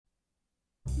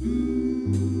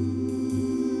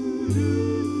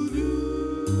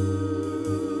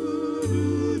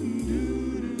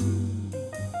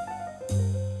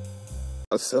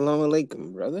Assalamu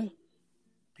alaikum, brother.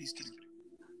 Peace to you.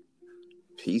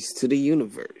 Peace to the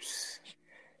universe.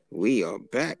 We are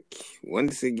back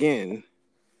once again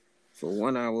for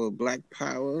 1 hour of Black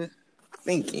Power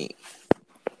thinking.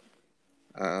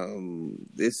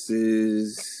 This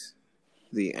is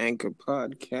the Anchor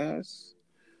podcast.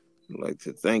 I'd like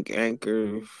to thank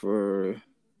Anchor for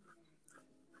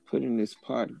putting this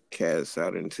podcast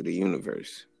out into the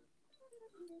universe.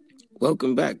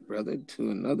 Welcome back, brother, to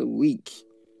another week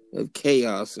of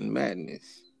chaos and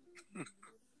madness.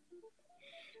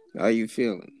 How you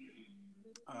feeling?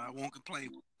 I won't complain,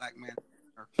 black man.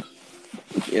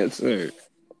 Yes, sir.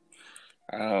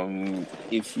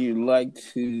 If you'd like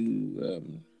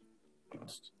to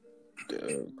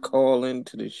call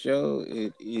into the show,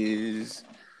 it is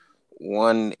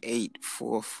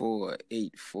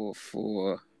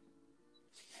 1-844-844.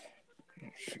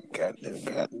 Got the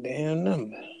goddamn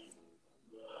number.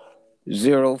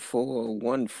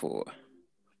 0414.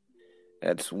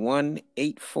 That's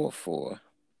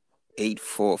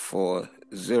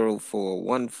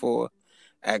 1-844-844-0414.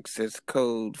 Access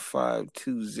code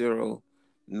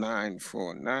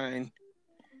 520949.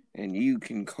 And you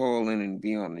can call in and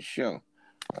be on the show.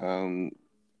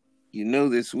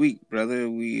 This week,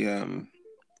 brother, we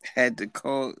had to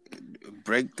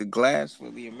break the glass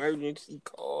for the emergency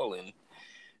call, and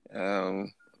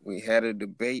we had a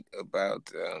debate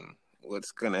about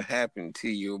what's gonna happen to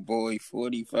your boy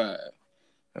 45.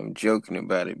 I'm joking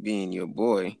about it being your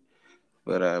boy,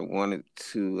 but I wanted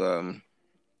to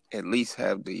at least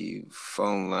have the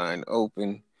phone line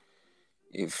open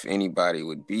if anybody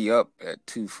would be up at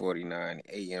 2:49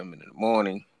 a.m. in the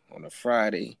morning on a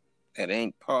Friday that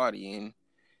ain't partying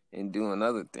and doing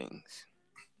other things.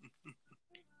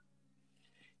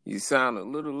 You sound a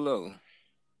little low.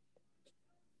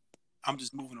 I'm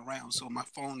just moving around, so my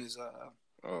phone is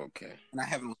Okay. and I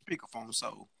have it on speakerphone,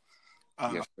 so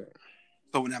Yes, sir.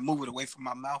 so when I move it away from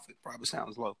my mouth, it probably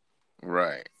sounds low.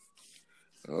 Right.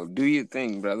 Well, do your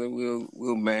thing, brother.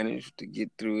 We'll manage to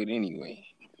get through it anyway.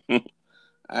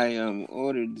 I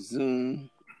ordered Zoom.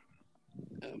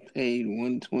 I paid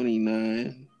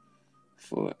 $129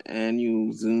 for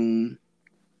annual Zoom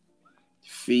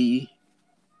fee.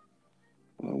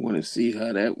 I want to see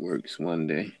how that works one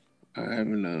day. I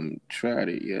haven't tried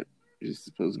it yet. It's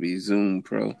supposed to be Zoom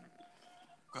Pro.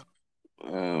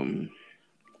 To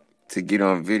get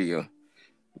on video.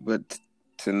 But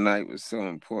tonight was so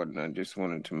important. I just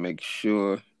wanted to make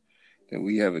sure that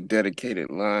we have a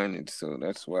dedicated line, and so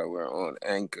that's why we're on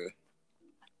Anchor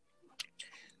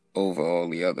over all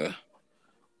the other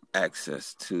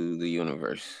access to the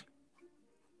universe.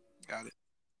 Got it.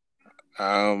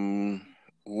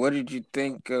 What did you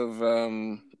think of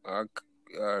our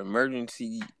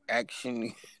emergency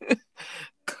action?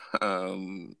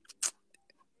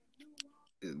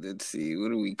 Let's see, what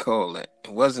do we call it?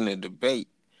 It wasn't a debate,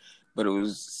 but it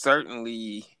was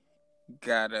certainly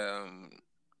got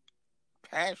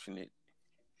passionate.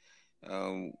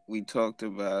 We talked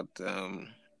about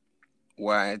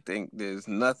why I think there's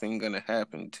nothing going to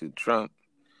happen to Trump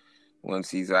once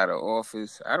he's out of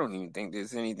office. I don't even think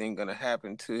there's anything going to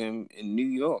happen to him in New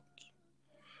York.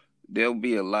 There'll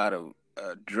be a lot of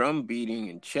drum beating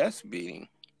and chest beating,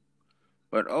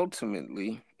 but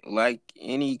ultimately, like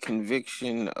any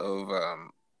conviction of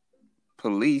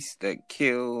police that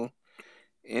kill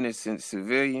innocent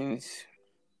civilians,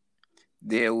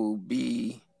 there will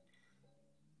be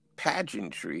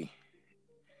pageantry,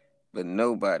 but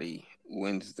nobody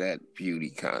wins that beauty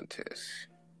contest.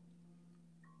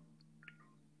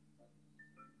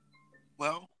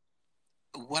 Well,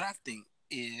 what I think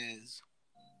is,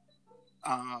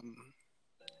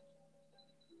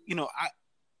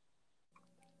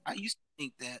 I used to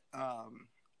think that,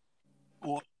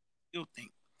 or still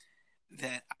think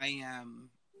that I am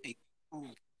a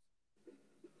fool,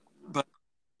 but I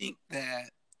think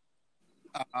that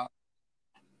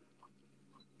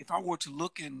if I were to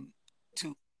look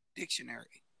into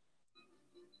dictionary,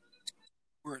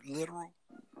 word literal,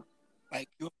 like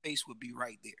your face would be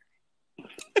right there.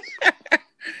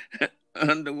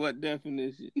 Under what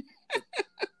definition?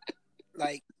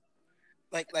 like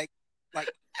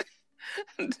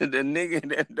To the nigga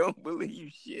that don't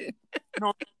believe shit.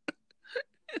 No.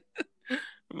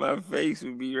 My face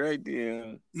would be right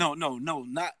there. No,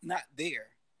 not there.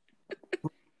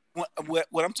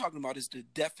 What I'm talking about is the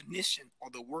definition or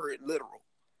the word literal.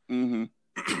 Mm-hmm.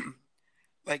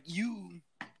 like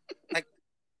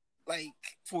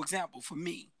for example, for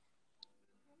me,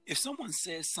 if someone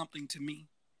says something to me,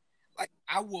 like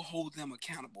I will hold them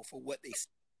accountable for what they say,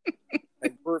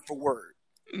 like word for word.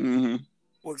 Mm-hmm.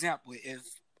 For example,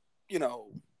 if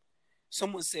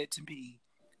someone said to me,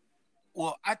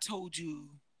 well, I told you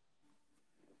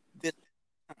this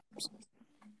times.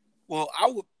 Well, I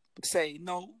would say,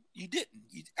 no, you didn't.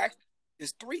 You actually,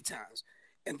 it's 3 times.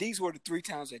 And these were the 3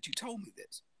 times that you told me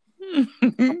this.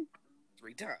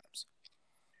 3 times.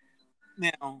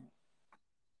 Now,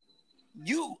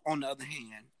 you, on the other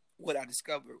hand, what I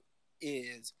discovered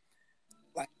is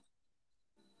like,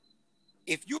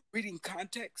 if you're reading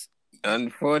context.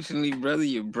 Unfortunately, brother,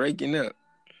 you're breaking up.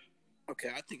 Okay,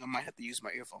 I think I might have to use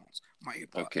my earphones, my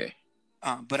earpods. Okay.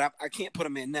 But I can't put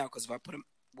them in now because if I put them,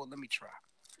 well, let me try.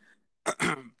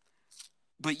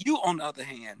 But you, on the other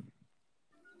hand,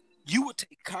 you would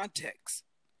take context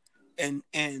and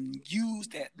use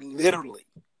that literally,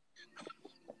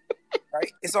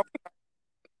 right? It's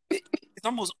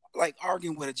almost like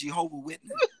arguing with a Jehovah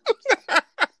Witness,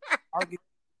 arguing,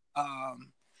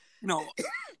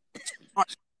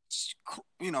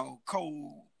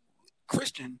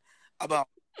 co-Christian about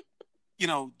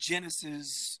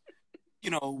Genesis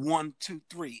 1, 2,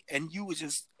 3, and you would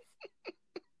just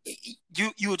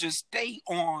stay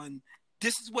on.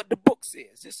 This is what the book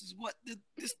says. This is what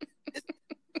this,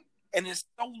 and it's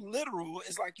so literal.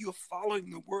 It's like you're following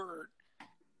the word,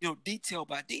 detail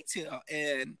by detail.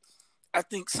 And I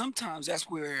think sometimes that's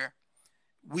where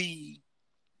we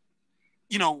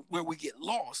get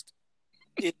lost.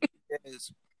 It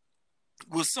is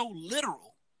we're so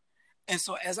literal. And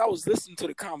so as I was listening to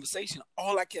the conversation,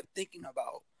 all I kept thinking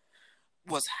about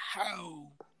was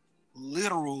how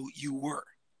literal you were.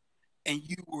 And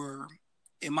you were,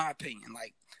 in my opinion,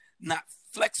 like not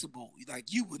flexible.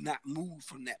 Like you would not move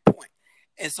from that point.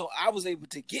 And so I was able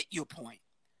to get your point,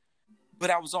 but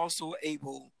I was also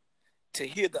able to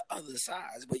hear the other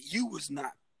sides. But you was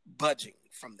not budging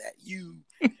from that. You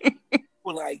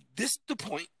were like, this is the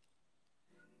point.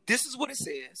 This is what it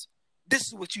says. This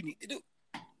is what you need to do.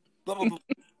 Blah, blah, blah.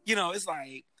 It's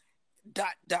like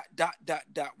dot, dot, dot, dot,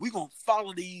 dot. We're going to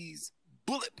follow these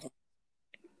bullet points,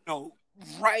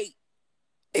 right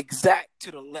exact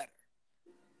to the letter.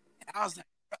 And I was like,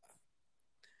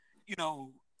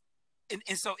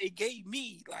 and so it gave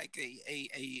me like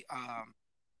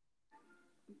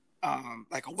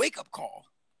like a wake up call,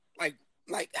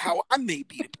 like how I may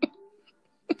be.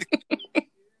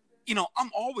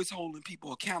 I'm always holding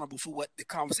people accountable for what the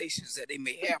conversations that they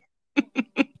may have.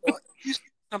 You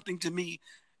say something to me,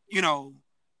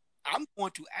 I'm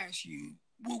going to ask you,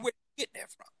 well, where did you get that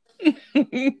from?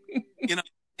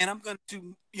 And I'm going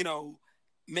to,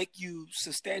 make you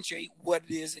substantiate what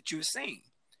it is that you're saying.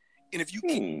 And if you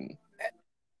can't do that,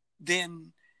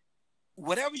 then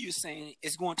whatever you're saying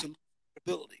is going to lose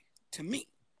credibility to me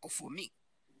or for me.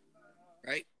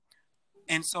 Right?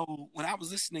 And so when I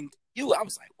was listening to you, I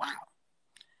was like, wow,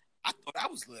 I thought I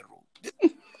was literal.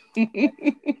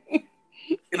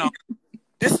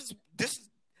 This is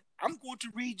I'm going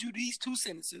to read you these 2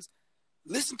 sentences.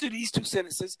 Listen to these 2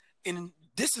 sentences, and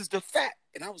this is the fact.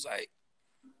 And I was like,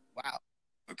 wow,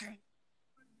 okay.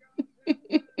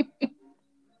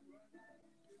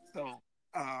 So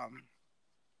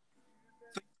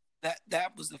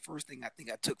that was the first thing I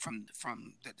think I took from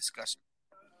the discussion.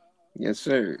 Yes,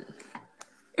 sir.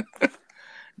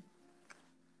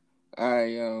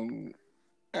 I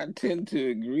tend to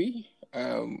agree.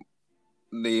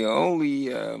 The only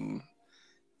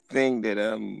thing that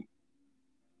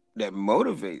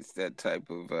motivates that type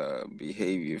of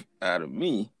behavior out of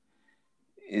me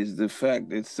is the fact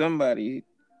that somebody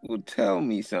will tell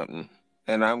me something,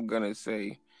 and I'm gonna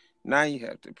say, "Now you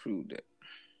have to prove that."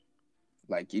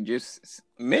 Like you just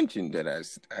mentioned that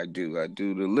I do the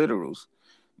literals,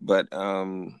 but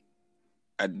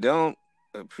I don't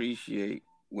appreciate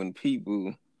when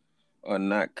people are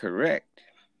not correct,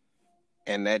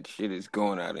 and that shit is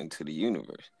going out into the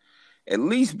universe. At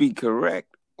least be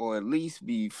correct, or at least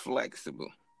be flexible.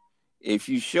 If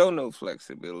you show no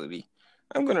flexibility,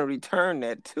 I'm going to return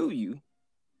that to you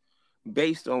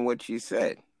based on what you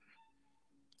said.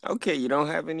 Okay, you don't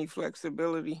have any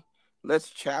flexibility? Let's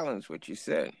challenge what you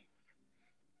said.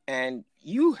 And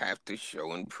you have to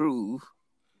show and prove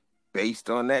based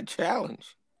on that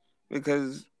challenge.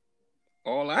 Because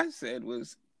all I said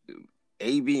was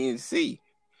A, B, and C.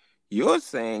 You're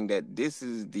saying that this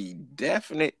is the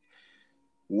definite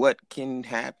what can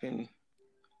happen,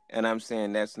 and I'm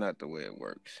saying that's not the way it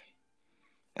works.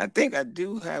 I think I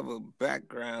do have a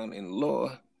background in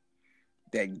law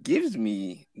that gives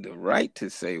me the right to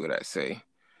say what I say,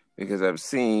 because I've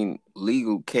seen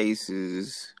legal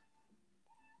cases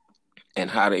and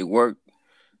how they work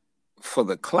for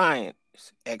the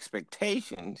client's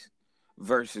expectations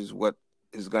versus what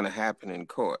is going to happen in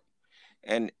court.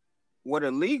 And what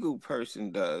a legal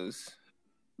person does,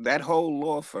 that whole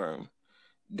law firm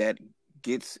that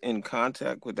gets in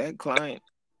contact with that client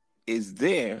is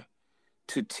there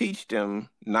to teach them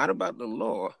not about the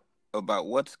law, about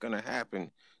what's going to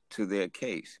happen to their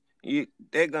case.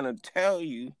 They're going to tell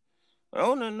you,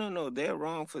 oh, no, they're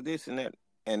wrong for this and that.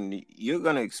 And you're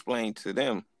going to explain to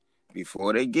them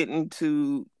before they get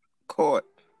into court,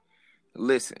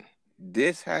 listen,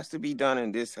 this has to be done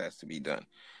and this has to be done.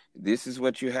 This is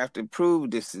what you have to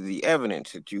prove. This is the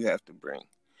evidence that you have to bring.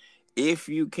 If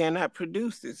you cannot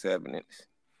produce this evidence,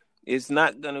 it's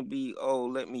not going to be, oh,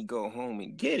 let me go home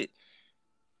and get it.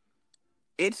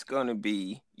 It's going to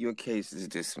be your case is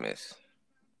dismissed.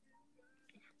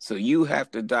 So you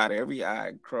have to dot every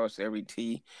I, cross every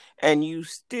T, and you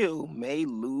still may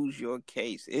lose your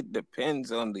case. It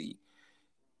depends on the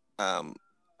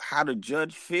how the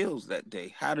judge feels that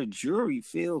day, how the jury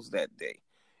feels that day.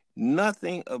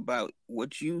 Nothing about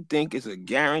what you think is a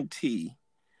guarantee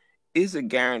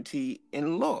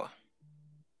in law.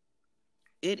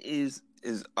 It is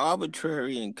as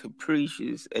arbitrary and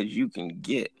capricious as you can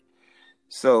get.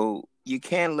 So you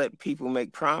can't let people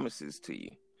make promises to you.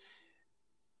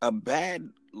 A bad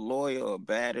lawyer or a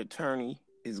bad attorney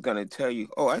is going to tell you,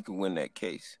 oh, I could win that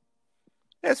case.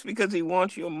 That's because he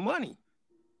wants your money.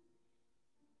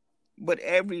 But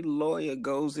every lawyer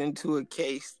goes into a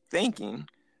case thinking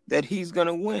that he's going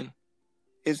to win.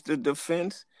 It's the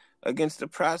defense against the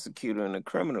prosecutor in a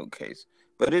criminal case,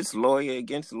 but it's lawyer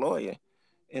against lawyer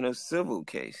in a civil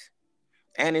case.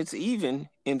 And it's even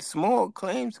in small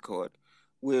claims court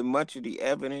where much of the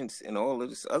evidence and all of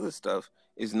this other stuff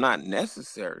is not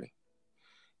necessary.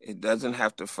 It doesn't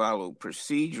have to follow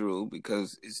procedural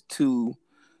because it's two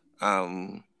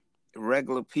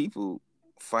regular people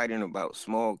fighting about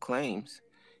small claims.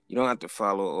 You don't have to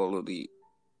follow all of the,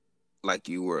 like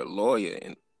you were a lawyer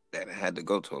and that had to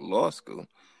go to a law school.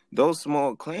 Those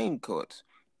small claim courts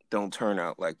don't turn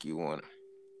out like you want.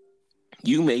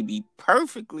 You may be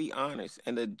perfectly honest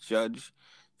and the judge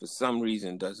for some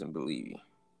reason doesn't believe you.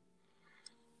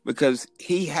 Because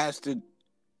he has to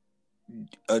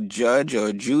judge or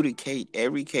adjudicate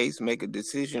every case, make a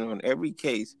decision on every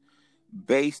case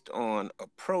based on a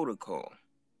protocol.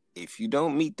 If you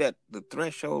don't meet the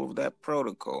threshold of that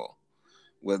protocol,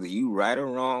 whether you right or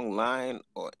wrong, lying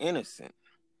or innocent,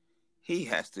 he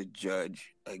has to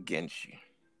judge against you.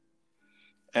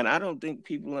 And I don't think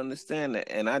people understand that.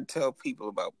 And I tell people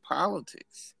about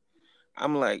politics.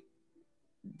 I'm like,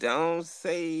 don't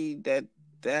say that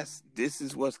this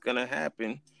is what's going to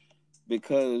happen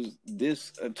because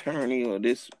this attorney or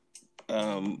this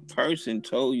person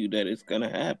told you that it's going to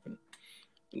happen.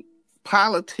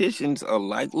 Politicians are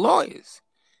like lawyers.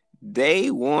 They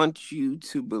want you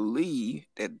to believe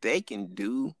that they can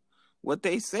do what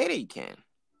they say they can.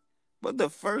 But the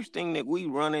first thing that we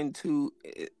run into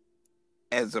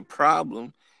as a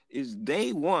problem is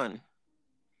day one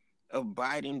of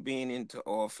Biden being into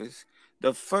office.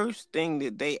 The first thing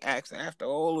that they ask after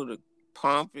all of the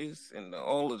pompous and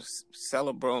all of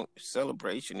the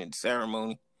celebration and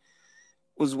ceremony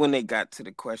was when they got to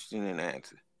the question and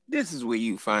answer. This is where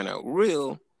you find out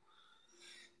real,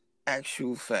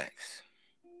 actual facts.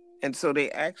 And so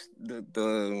they asked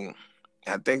the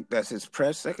I think that's his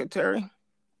press secretary,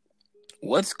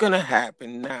 what's going to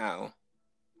happen now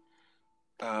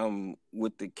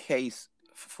with the case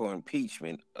for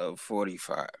impeachment of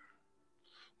 45?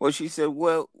 Well, she said,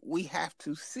 well, we have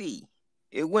to see.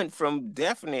 It went from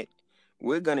definite,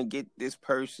 we're going to get this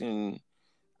person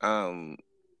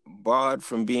barred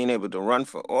from being able to run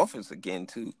for office again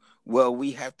to, well,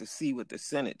 we have to see what the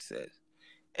Senate says.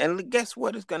 And guess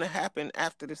what is going to happen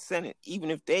after the Senate?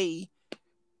 Even if they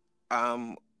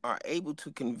are able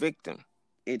to convict him,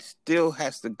 it still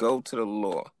has to go to the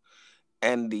law.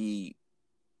 And the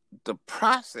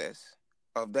process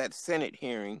of that Senate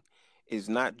hearing is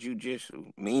not judicial,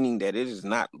 meaning that it is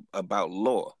not about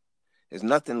law. There's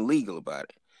nothing legal about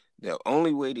it. The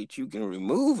only way that you can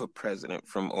remove a president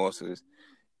from office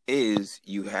is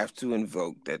you have to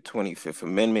invoke that 25th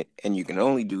Amendment, and you can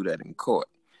only do that in court,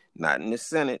 not in the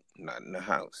Senate, not in the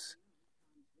House.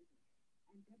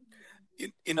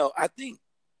 I think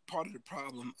part of the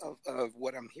problem of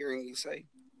what I'm hearing you say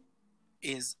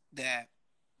is that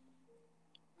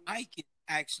I can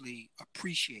actually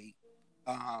appreciate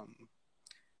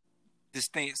the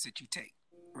stance that you take,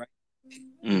 right?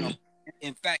 Mm-hmm.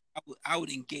 In fact, I would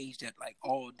engage that like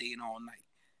all day and all night.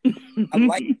 I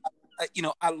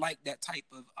like that type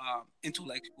of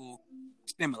intellectual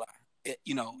stimuli.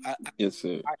 Yes,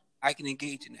 sir. I can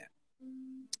engage in that.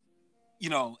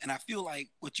 And I feel like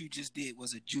what you just did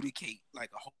was adjudicate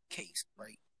like a whole case,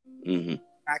 right? Mm-hmm.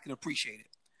 I can appreciate it.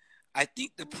 I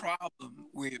think the problem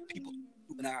where people,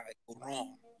 you and I, go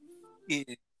wrong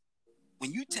is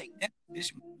when you take that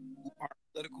position, who aren't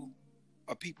political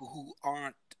or people who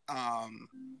aren't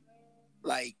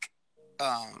like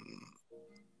um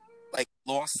like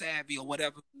law savvy or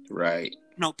whatever. Right.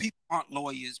 No, people aren't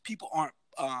lawyers. People aren't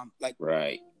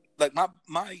Right. like my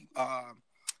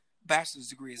bachelor's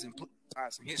degree is in political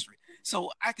science and history,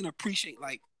 so I can appreciate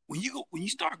like when you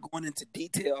start going into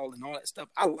detail and all that stuff.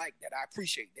 I like that. I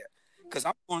appreciate that because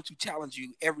I'm going to challenge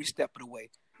you every step of the way.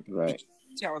 You Right.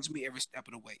 challenge me every step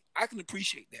of the way. I can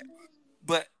appreciate that,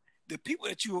 but the people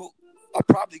that you are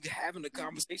probably having a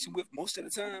conversation with most of the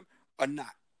time are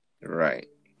not. Right.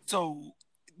 So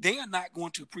they are not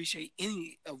going to appreciate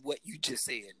any of what you just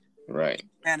said Right.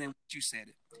 and in what you said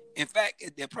it. In fact,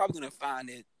 they're probably going to find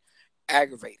it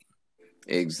aggravating.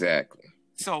 Exactly.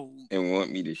 So, And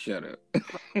want me to shut up.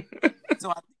 so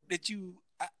I think that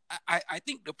I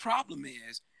think the problem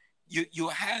is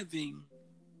you're having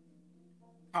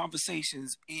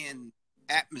conversations in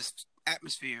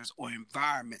atmospheres or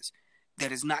environments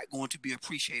that is not going to be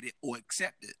appreciated or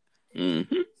accepted.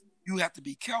 Mm-hmm. You have to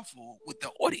be careful with the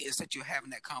audience that you're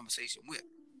having that conversation with.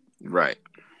 Right.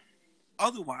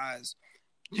 Otherwise,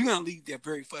 you're going to leave there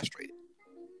very frustrated.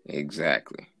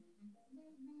 Exactly.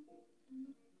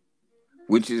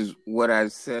 Which is what I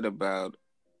said about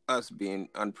us being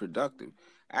unproductive.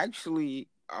 Actually,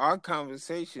 our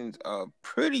conversations are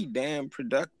pretty damn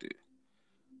productive.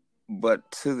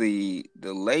 But to the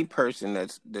layperson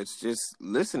that's just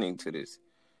listening to this,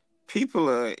 people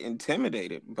are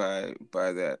intimidated by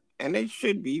that, and they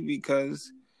should be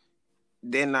because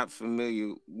they're not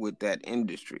familiar with that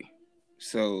industry.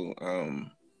 So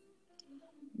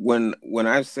when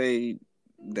I say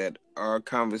that our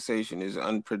conversation is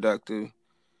unproductive,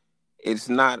 it's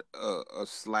not a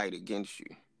slight against you.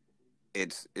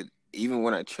 Even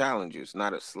when I challenge you, it's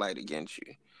not a slight against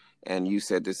you. And you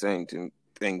said the same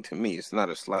thing to me. It's not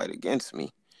a slight against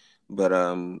me, but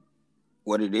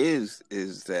what it is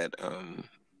that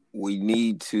we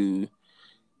need to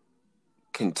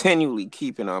continually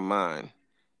keep in our mind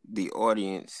the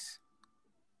audience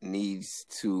needs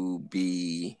to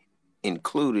be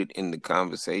included in the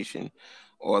conversation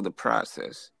or the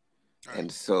process. Right.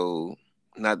 And so,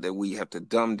 not that we have to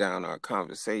dumb down our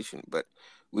conversation, but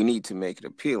we need to make it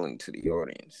appealing to the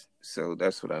audience. So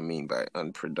that's what I mean by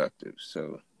unproductive.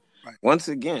 So Right. once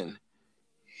again,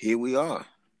 here we are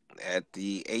at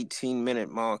the 18-minute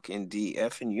mark in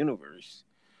DF and Universe.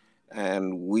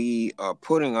 And we are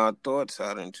putting our thoughts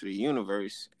out into the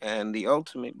universe. And the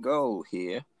ultimate goal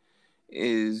here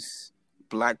is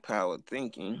Black Power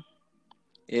thinking.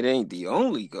 It ain't the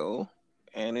only goal,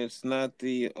 and it's not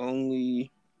the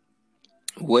only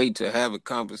way to have a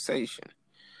conversation,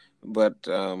 but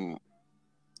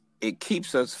it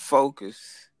keeps us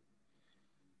focused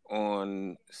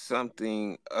on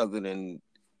something other than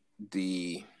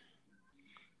the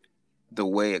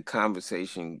way a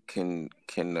conversation can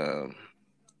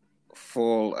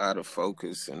fall out of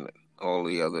focus and all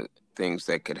the other things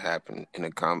that could happen in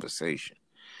a conversation.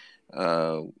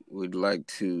 We'd like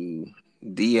to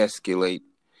de-escalate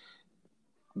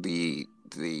the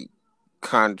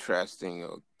contrasting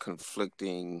or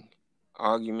conflicting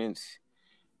arguments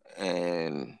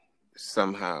and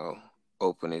somehow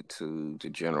open it to the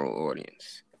general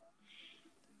audience.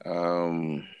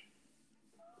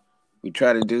 We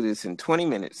try to do this in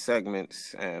 20-minute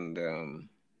segments, and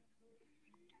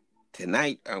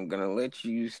tonight I'm going to let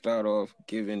you start off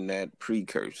giving that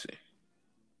precursor.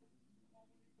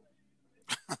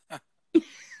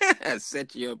 I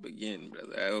set you up again,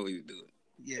 brother. I always do it.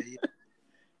 Yeah.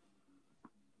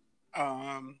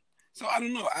 So I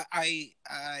don't know. I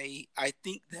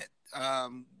think that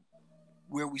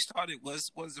where we started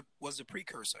was a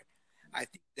precursor. I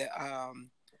think that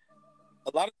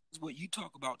a lot of times what you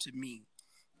talk about to me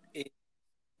is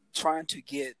trying to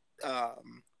get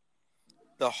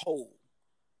the whole,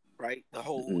 right, the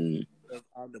whole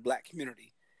of the Black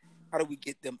community. How do we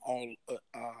get them all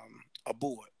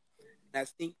aboard? And I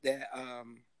think that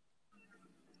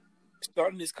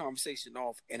starting this conversation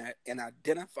off and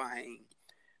identifying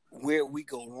where we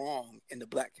go wrong in the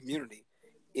Black community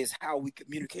is how we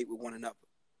communicate with one another,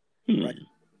 right?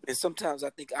 And sometimes I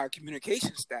think our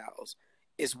communication styles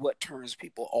is what turns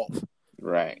people off,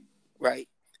 Right.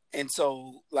 And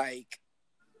so, like,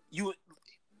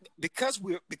 because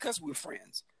we're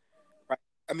friends, right?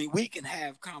 I mean, we can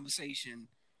have conversation,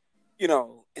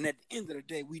 and at the end of the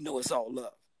day, we know it's all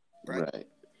love, right?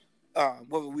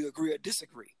 Whether we agree or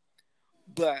disagree.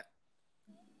 But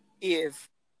if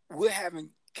we're having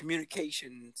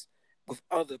communications with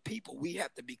other people, we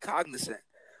have to be cognizant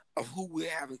of who we're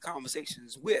having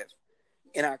conversations with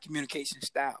in our communication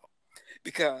style.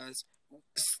 Because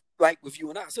like with you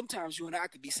and I, sometimes you and I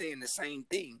could be saying the same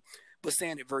thing, but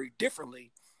saying it very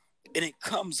differently, and it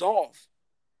comes off,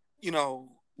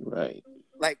 Right.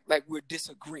 like we're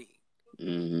disagreeing.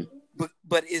 Mm-hmm.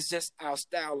 But it's just our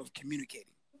style of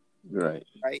communicating. Right.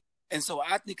 Right. And so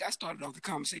I think I started off the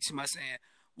conversation by saying,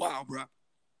 wow, bro,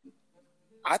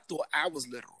 I thought I was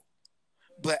literal.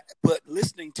 But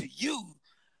listening to you,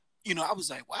 I was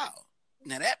like, wow,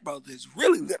 now that brother is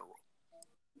really literal.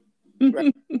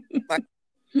 Right? Like,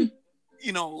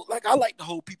 like I like to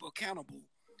hold people accountable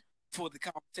for the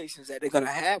conversations that they're gonna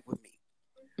have with me.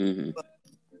 Mm-hmm. But,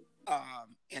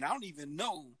 and I don't even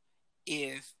know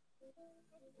if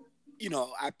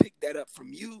I picked that up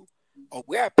from you or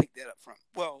where I picked that up from.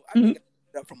 Well, I think I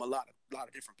picked it up from a lot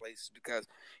of different places, because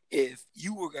if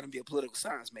you were going to be a political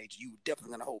science major, you were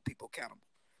definitely going to hold people accountable.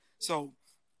 So,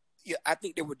 yeah, I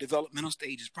think there were developmental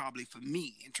stages probably for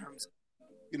me in terms of,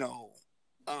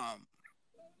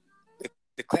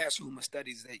 the classroom of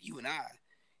studies that you and I,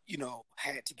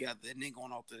 had together, and then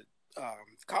going off to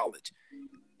college,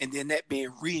 and then that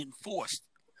being reinforced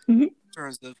in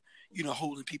terms of,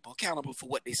 holding people accountable for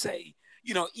what they say,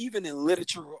 even in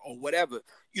literature or whatever,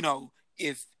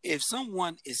 if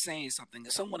someone is saying something,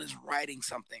 if someone is writing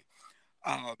something,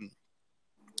 my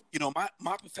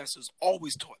professors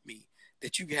always taught me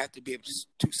that you have to be able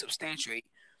to substantiate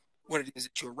what it is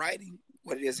that you're writing,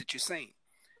 what it is that you're saying.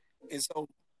 And so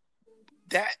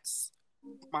that's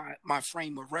my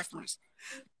frame of reference.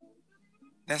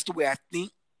 That's the way I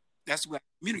think. That's the way I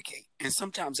communicate. And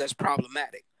sometimes that's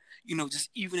problematic. Just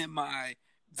even in my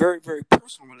very, very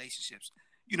personal relationships,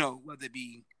 whether it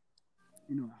be,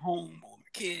 at home or my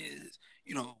kids,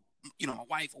 my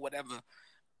wife or whatever,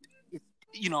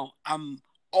 I'm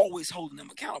always holding them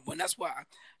accountable. And that's why,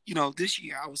 this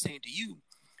year I was saying to you,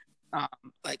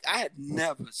 like I had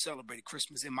never celebrated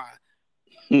Christmas in my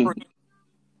birthday,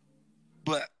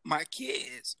 but my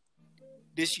kids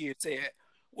this year said,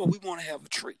 well, we want to have a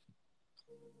tree,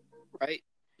 right?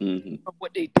 Mm-hmm. But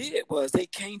what they did was they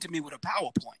came to me with a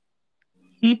PowerPoint.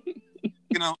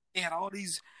 They had all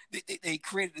these, they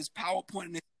created this PowerPoint,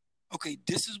 and okay,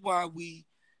 this is why we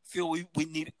feel we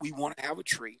want to have a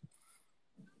tree.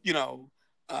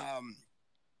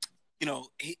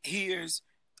 Here's,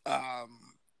 our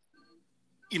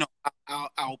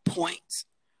points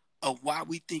of why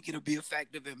we think it'll be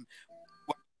effective and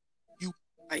why you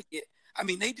like it. I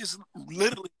mean, they just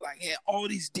literally like had all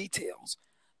these details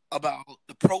about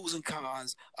the pros and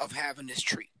cons of having this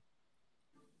tree,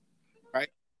 right?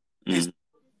 Mm-hmm.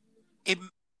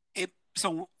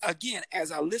 So again,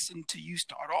 as I listened to you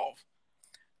start off,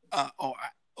 or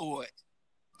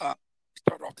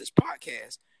start off this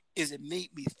podcast, is it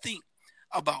made me think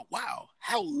about, wow,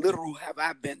 how literal have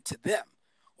I been to them,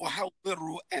 or how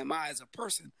literal am I as a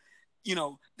person?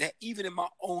 That even in my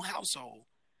own household,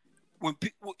 when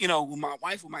when my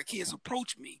wife or my kids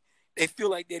approach me, they feel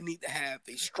like they need to have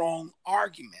a strong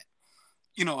argument,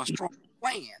 a strong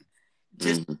plan,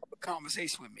 just to have a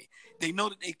conversation with me. They know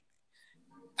that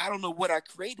I don't know what I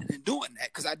created in doing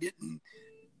that, because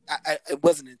it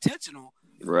wasn't intentional.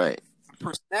 Right.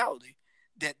 Personality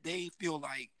that they feel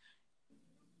like,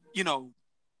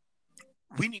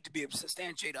 we need to be able to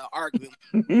substantiate our argument,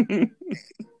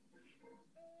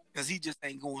 because he just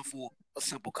ain't going for a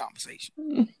simple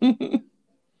conversation.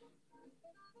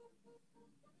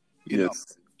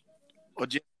 Yes. Or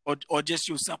just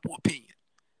your simple opinion.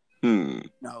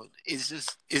 No, it's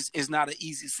just it's not an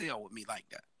easy sell with me like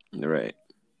that. Right.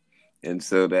 And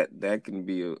so that can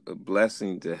be a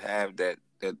blessing to have that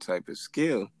type of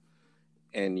skill,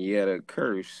 and yet a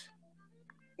curse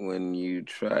when you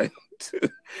try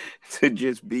to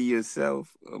just be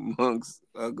yourself amongst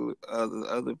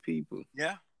other people.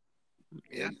 Yeah.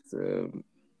 It's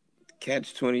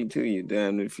catch-22. You're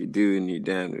damned if you do, and you're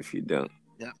damned if you don't.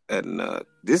 Yeah. And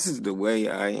this is the way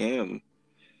I am.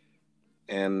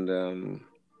 And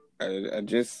I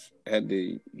just had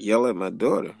to yell at my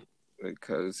daughter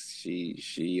because she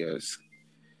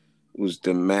was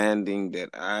demanding that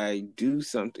I do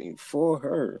something for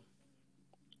her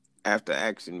after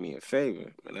asking me a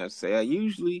favor. And I say, I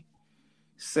usually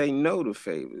say no to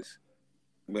favors,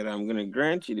 but I'm going to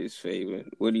grant you this favor.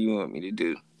 What do you want me to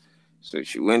do? So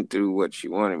she went through what she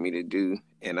wanted me to do,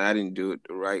 and I didn't do it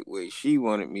the right way she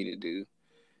wanted me to do.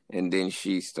 And then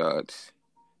she starts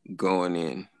going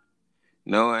in,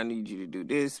 no, I need you to do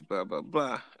this, blah, blah,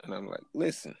 blah. And I'm like,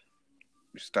 listen,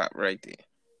 stop right there.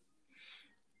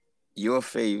 Your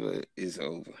favor is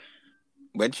over.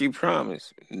 But you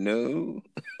promise. No.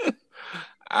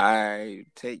 I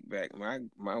take back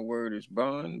my word is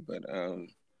bond, but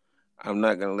I'm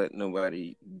not going to let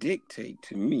nobody dictate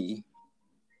to me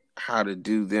how to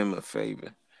do them a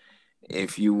favor.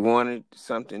 If you wanted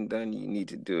something done, you need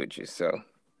to do it yourself.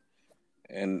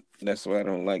 And that's why I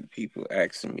don't like people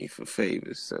asking me for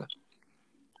favors. So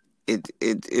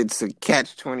it's a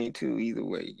catch-22 either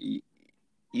way.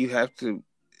 You have to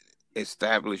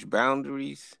establish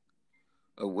boundaries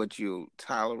of what you'll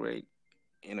tolerate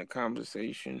in a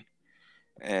conversation,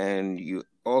 and you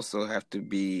also have to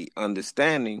be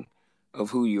understanding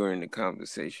of who you're in the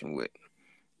conversation with.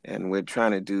 And we're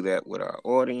trying to do that with our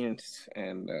audience,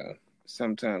 and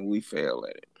sometimes we fail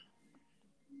at it.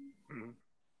 Mm-hmm.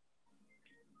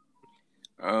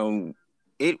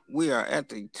 We are at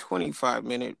the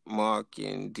 25-minute mark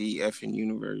in DF and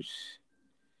Universe.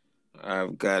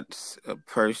 I've got a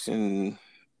person,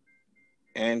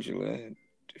 Angela,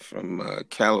 from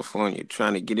California,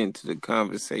 trying to get into the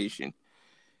conversation,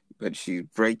 but she's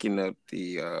breaking up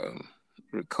the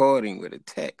recording with a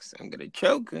text. I'm gonna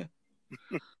choke her.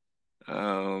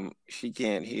 She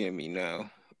can't hear me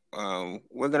now.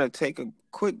 We're gonna take a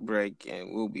quick break,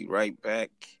 and we'll be right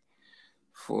back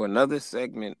for another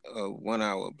segment of 1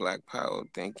 hour Black Power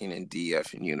Thinking in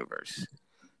DF and Universe.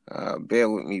 Bear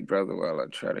with me, brother, while I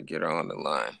try to get her on the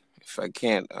line. If I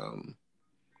can't,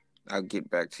 I'll get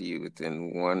back to you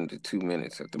within 1 to 2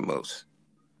 minutes at the most.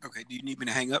 Okay. Do you need me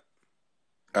to hang up?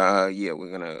 Yeah, we're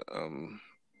gonna.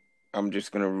 I'm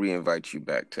just gonna re-invite you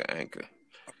back to Anchor.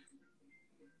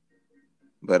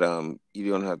 But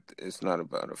you don't have to, it's not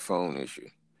about a phone issue.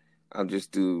 I'll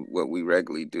just do what we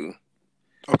regularly do.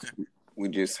 Okay. We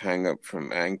just hang up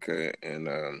from Anchor, and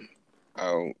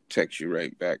I'll text you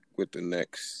right back with the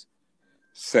next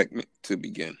segment to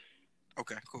begin.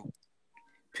 Okay, cool.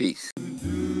 Peace.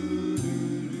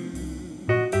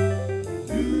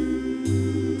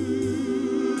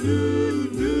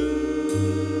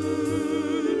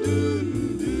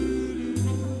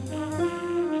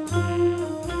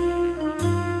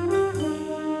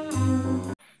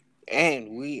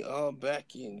 And we are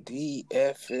back in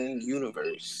DFN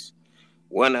Universe.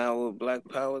 1 hour Black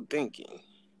Power Thinking.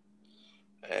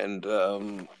 And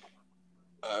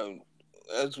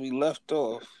as we left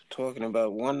off talking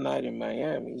about one night in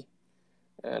Miami,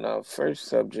 and our first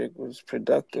subject was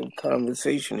productive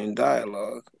conversation and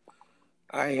dialogue,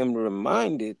 I am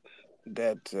reminded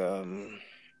that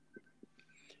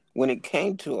when it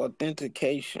came to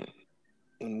authentication,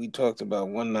 when we talked about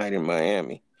one night in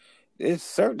Miami, there's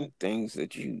certain things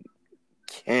that you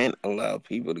can't allow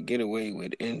people to get away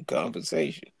with in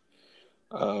conversation.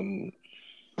 But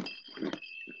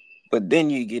then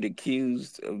you get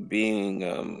accused of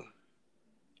being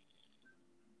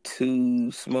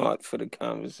too smart for the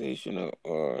conversation,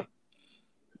 or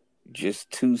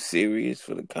just too serious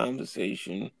for the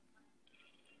conversation.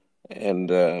 And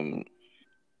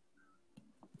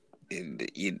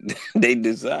they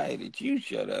decide that you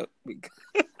shut up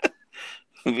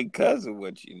because of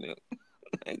what you know.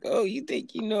 Like, oh, you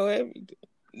think you know everything?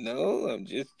 No, I'm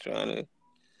just trying to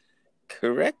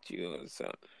correct you on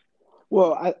something.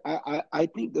 Well, I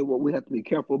think that what we have to be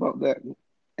careful about that,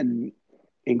 and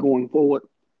going forward,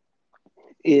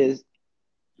 is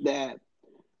that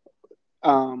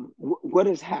what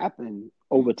has happened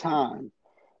over time,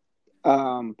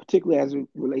 particularly as it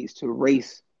relates to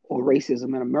race or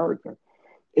racism in America,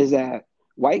 is that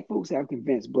white folks have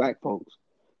convinced black folks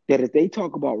that if they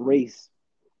talk about race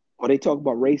or they talk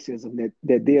about racism,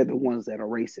 that they're the ones that are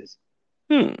racist.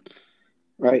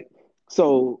 Right?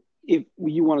 So if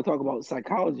you want to talk about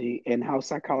psychology and how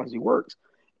psychology works,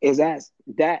 that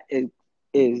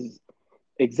is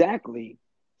exactly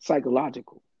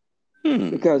psychological.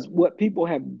 Because what people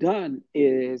have done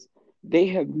is they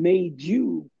have made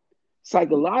you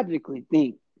psychologically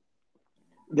think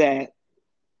that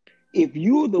if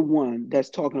you're the one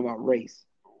that's talking about race,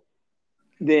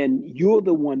 then you're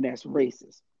the one that's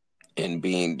racist and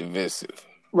being divisive.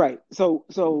 Right.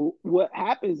 So what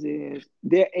happens is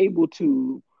they're able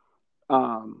to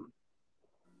I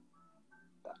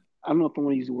don't know if I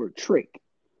want to use the word trick,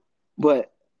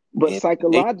 but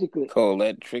psychologically, call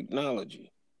that tricknology.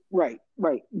 Right.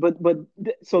 But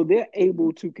so they're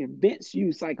able to convince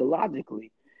you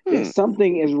psychologically that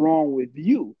something is wrong with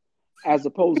you, as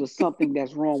opposed to something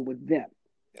that's wrong with them,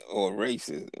 or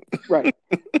racism. Right.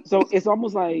 So it's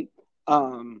almost like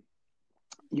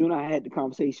you and I had the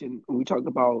conversation when we talked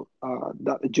about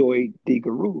Dr. Joy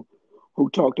DeGaru, who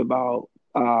talked about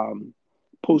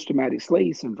post-traumatic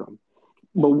slave syndrome.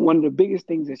 But one of the biggest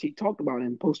things that she talked about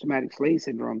in post-traumatic slave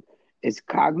syndrome is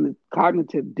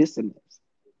cognitive dissonance,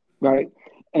 right?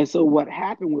 And so what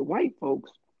happened with white folks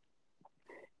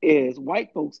is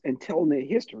white folks, in telling their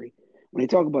history, when they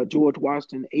talk about George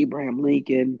Washington, Abraham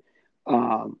Lincoln,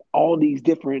 all these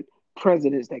different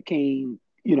presidents that came,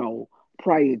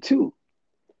 prior to,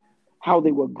 how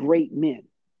they were great men,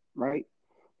 right?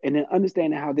 And then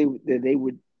understanding how they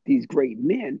were these great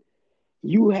men,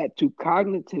 you had to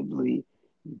cognitively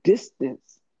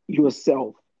distance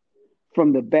yourself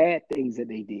from the bad things that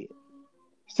they did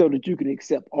so that you can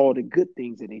accept all the good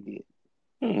things that they did.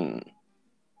 Hmm.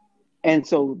 And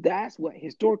so that's what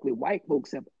historically white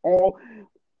folks have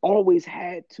always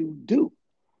had to do,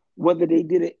 whether they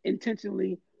did it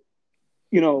intentionally,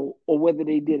 or whether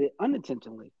they did it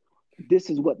unintentionally. This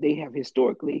is what they have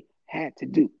historically had to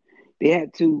do. They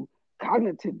had to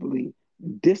cognitively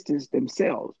distance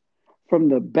themselves from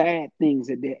the bad things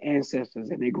that their ancestors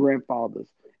and their grandfathers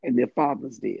and their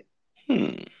fathers did.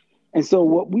 Hmm. And so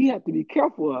what we have to be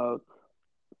careful of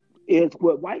is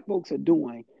what white folks are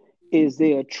doing is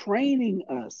they are training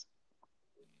us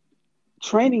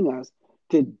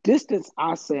to distance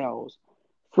ourselves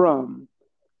from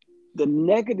the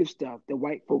negative stuff that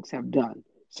white folks have done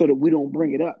so that we don't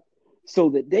bring it up, so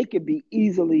that they can be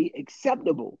easily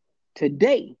acceptable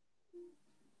today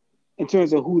in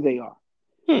terms of who they are.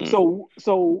 Hmm. So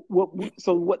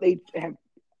what they have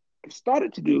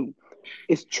started to do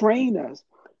is train us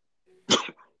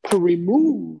to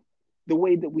remove the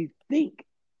way that we think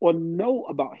or know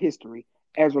about history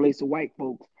as relates to white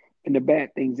folks and the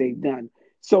bad things they've done.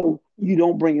 So you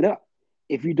don't bring it up.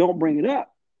 If you don't bring it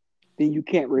up, then you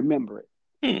can't remember it.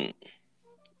 Hmm.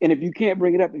 And if you can't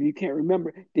bring it up, if you can't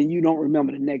remember, then you don't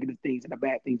remember the negative things and the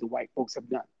bad things that white folks have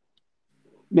done.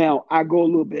 Now, I go a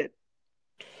little bit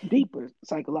deeper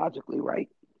psychologically, right?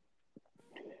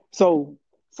 So,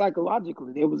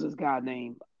 psychologically, there was this guy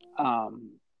named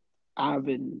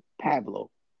Ivan Pavlov,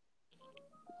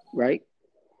 right?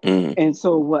 Hmm. And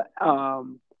so, what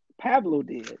Pavlov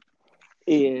did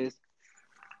is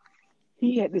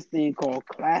he had this thing called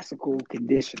classical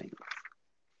conditioning,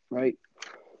 right?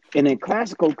 And in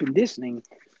classical conditioning,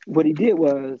 what he did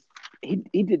was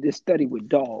he did this study with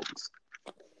dogs,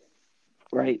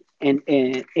 right? And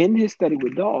in his study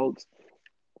with dogs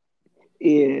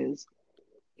is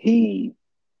he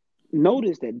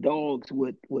noticed that dogs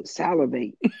would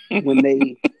salivate when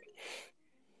they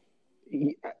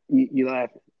you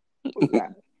laughing.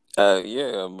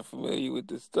 Yeah, I'm familiar with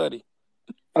the study.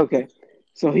 Okay.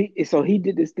 So he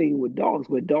did this thing with dogs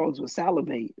where dogs would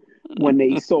salivate when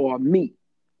they saw meat,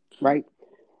 right?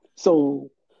 So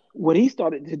what he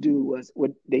started to do was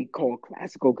what they call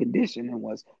classical conditioning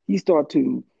was he started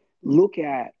to look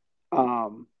at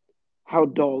how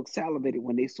dogs salivated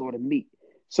when they saw the meat.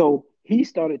 So he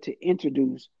started to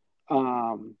introduce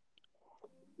um,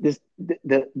 this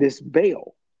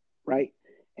bell, right?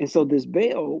 And so this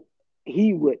bell,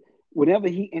 he would whenever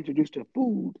he introduced a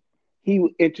food, he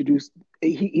would introduce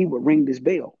he would ring this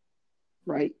bell,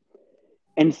 right?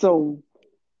 And so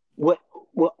what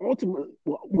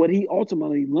what he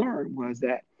ultimately learned was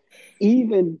that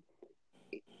even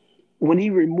when he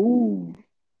removed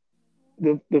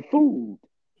the food,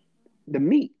 the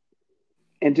meat,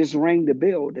 and just rang the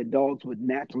bell, the dogs would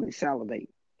naturally salivate.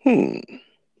 Hmm.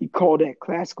 He called that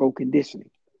classical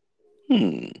conditioning,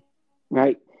 Hmm.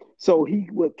 right? So he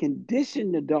would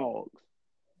condition the dogs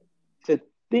to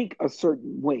think a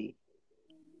certain way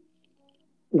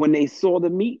when they saw the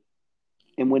meat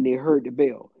and when they heard the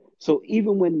bell. So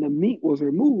even when the meat was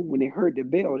removed, when they heard the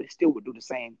bell, they still would do the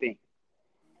same thing.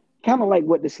 Kind of like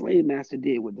what the slave master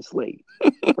did with the slave,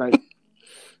 right?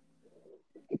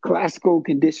 Classical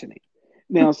conditioning.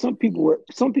 Now, some people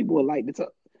would like this.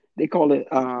 They call it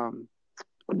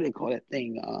what do they call that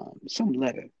thing? Some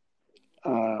letter.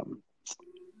 Um,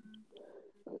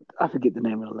 I forget the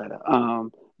name of the letter.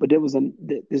 But there was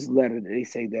this letter that they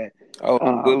say that Oh,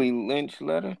 um, Willie Lynch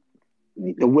letter.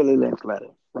 the Willie Lynch letter,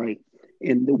 right?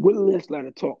 And the Willie Lynch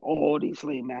letter taught all these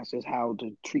slave masters how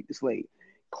to treat the slave.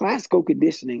 Classical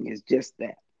conditioning is just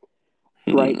that,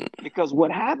 right? Hmm. Because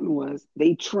what happened was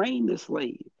they trained the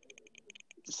slave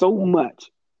so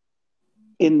much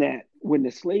in that when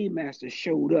the slave master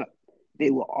showed up, they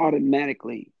will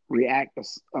automatically react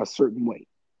a certain way.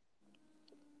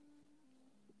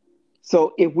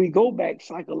 So if we go back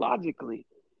psychologically,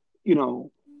 you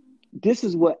know, this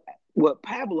is what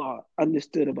Pavlov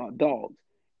understood about dogs.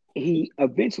 He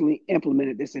eventually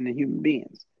implemented this in the human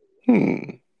beings.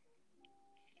 Hmm.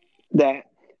 That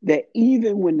that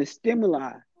even when the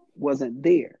stimuli wasn't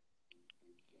there,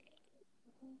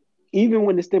 even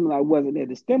when the stimuli wasn't there,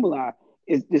 the stimuli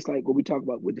is just like what we talk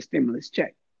about with the stimulus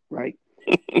check, right?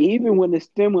 Even when the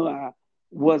stimuli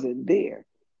wasn't there,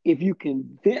 if you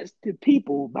convince the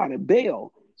people by the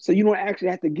bell, so you don't actually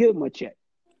have to give them a check.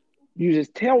 You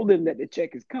just tell them that the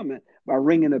check is coming by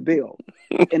ringing a bell,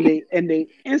 and they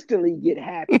instantly get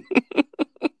happy.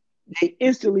 They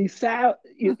instantly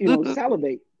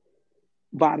salivate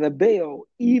by the bail,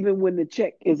 even when the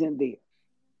check isn't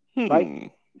there, right? Hmm.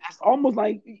 That's almost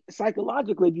like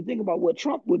psychologically, if you think about what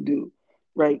Trump would do,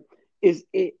 right? Is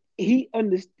it he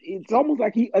under, it's almost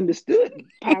like he understood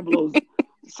Pablo's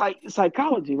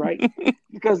psychology, right?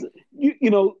 Because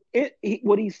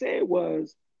what he said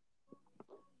was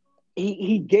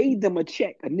he gave them a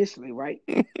check initially, right?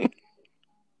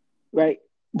 Right.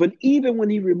 But even when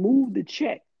he removed the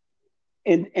check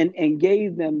and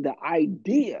gave them the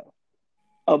idea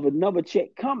of another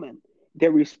check coming, they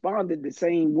responded the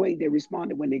same way they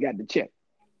responded when they got the check.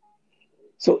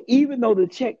 So even though the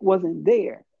check wasn't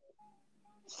there,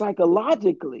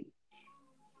 psychologically,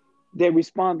 they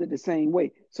responded the same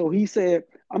way. So he said,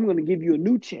 I'm going to give you a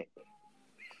new check.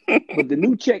 But the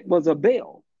new check was a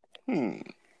bail. Hmm.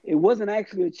 It wasn't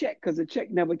actually a check because the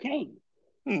check never came.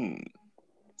 Hmm.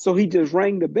 So he just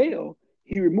rang the bell.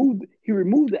 He removed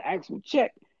the actual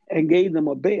check and gave them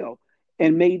a bail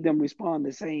and made them respond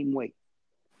the same way.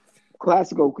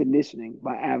 Classical conditioning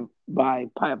by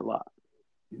Pavlov.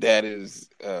 That is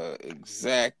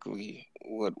exactly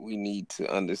what we need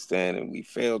to understand, and we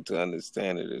fail to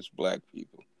understand it as Black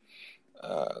people.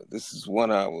 This is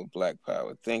 1 hour of Black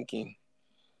Power thinking.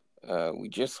 We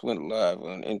just went live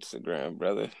on Instagram,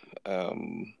 brother. I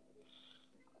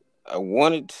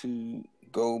wanted to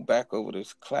go back over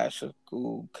this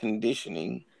classical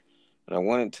conditioning, and I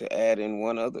wanted to add in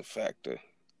one other factor,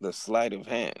 the sleight of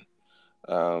hand.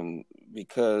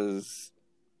 Because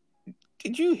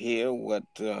did you hear what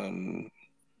who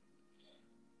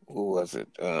was it?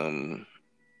 The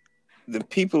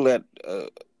people that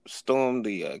stormed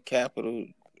the Capitol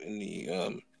in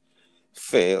the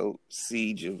failed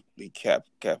siege of the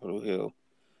Capitol Hill.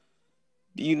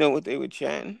 Do you know what they were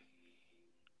chanting?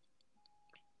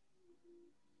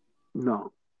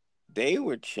 No, They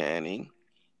were chanting,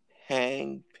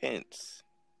 "Hang Pence."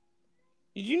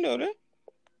 Did you know that?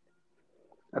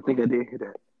 I think I did hear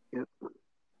that. Yep.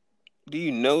 Do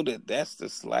you know that that's the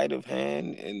sleight of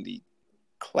hand and the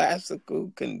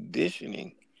classical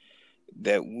conditioning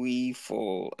that we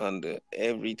fall under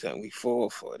every time? We fall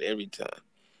for it every time.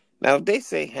 Now, if they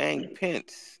say hang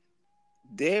Pence,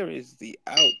 there is the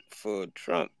out for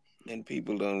Trump, and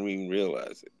people don't even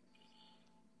realize it.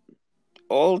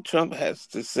 All Trump has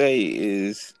to say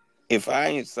is, if I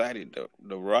incited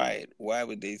the riot, why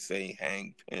would they say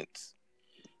hang Pence?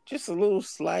 Just a little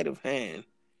sleight of hand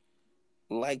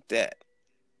like that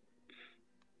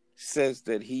says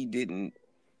that he didn't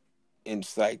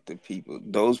incite the people.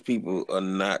 Those people are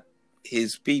not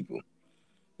his people.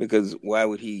 Because why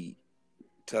would he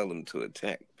tell them to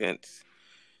attack Pence?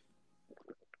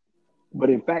 But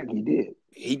in fact, he did.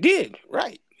 He did,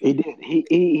 right. He did.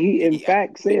 He in Yeah,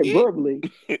 fact he said did. verbally.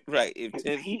 Right.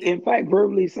 If He in fact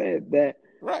verbally said that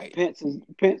right. Pence is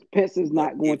But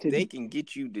not going if to. they can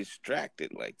get you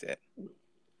distracted like that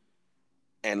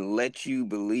and let you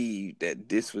believe that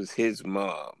this was his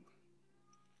mob,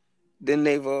 then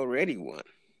they've already won.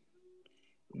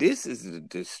 This is a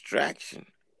distraction.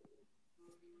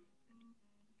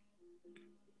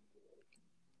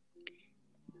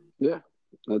 Yeah,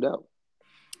 no doubt.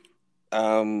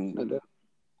 No doubt.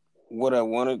 What I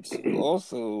wanted to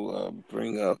also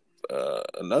bring up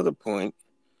another point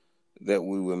that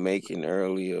we were making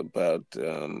earlier about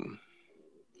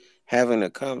having a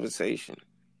conversation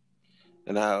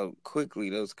and how quickly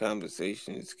those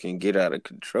conversations can get out of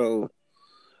control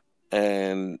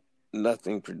and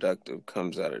nothing productive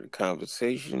comes out of the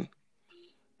conversation.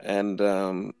 And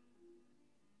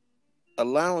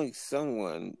allowing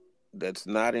someone that's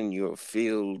not in your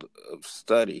field of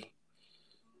study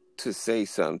to say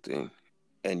something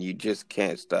and you just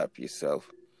can't stop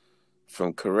yourself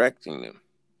from correcting them.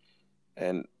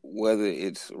 And whether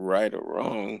it's right or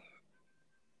wrong,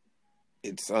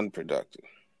 it's unproductive.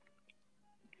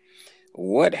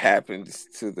 What happens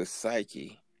to the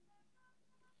psyche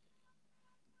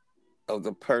of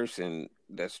the person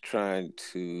that's trying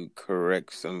to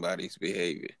correct somebody's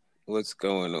behavior? What's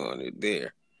going on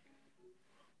there?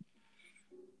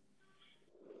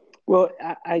 Well,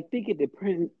 I think it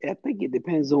depends. I think it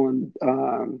depends on.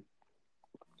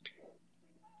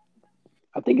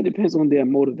 I think it depends on their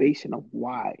motivation of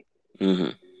why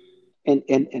Mm-hmm.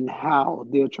 and how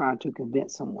they're trying to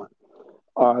convince someone.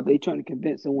 Are they trying to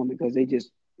convince someone because they just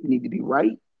need to be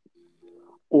right,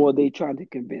 or are they trying to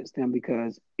convince them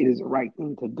because it is the right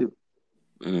thing to do?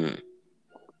 Mm-hmm.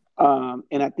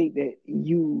 And I think that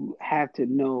you have to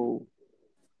know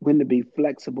when to be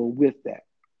flexible with that,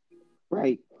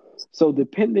 right? So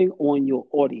depending on your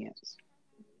audience,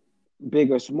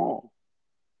 big or small,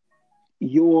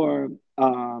 your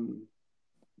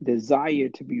desire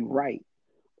to be right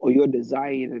or your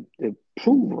desire to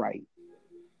prove right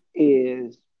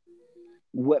is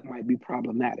what might be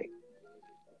problematic.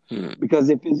 Hmm. Because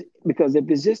if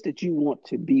it's just that you want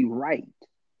to be right,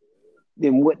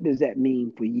 then what does that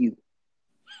mean for you,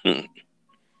 Hmm.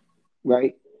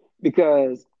 right?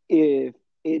 Because if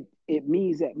it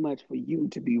means that much for you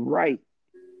to be right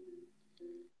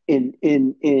in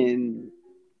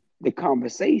the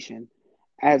conversation,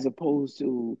 as opposed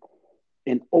to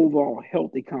an overall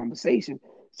healthy conversation,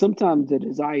 sometimes the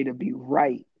desire to be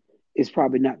right is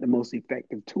probably not the most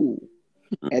effective tool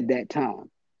at that time,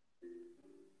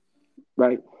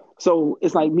 right? So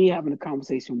it's like me having a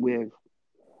conversation with,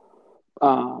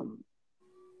 um,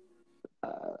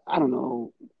 I don't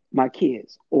know, my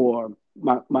kids or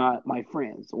my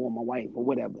friends or my wife or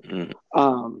whatever. Hmm.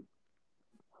 Um,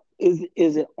 is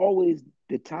it always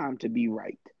the time to be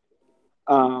right?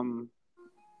 Um,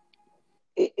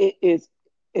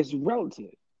 it's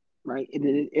relative, right?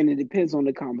 And it depends on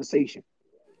the conversation.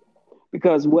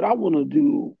 Because what I want to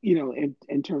do,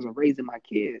 in terms of raising my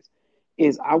kids,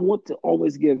 is I want to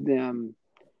always give them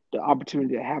the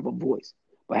opportunity to have a voice,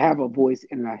 but have a voice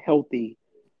in a healthy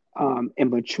and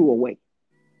mature way,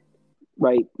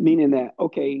 right? Meaning that,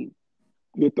 okay,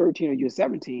 you're 13 or you're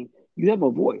 17, you have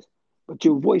a voice, but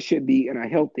your voice should be in a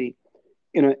healthy,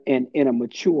 in a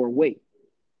mature way,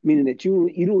 meaning that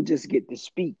you don't just get to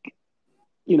speak,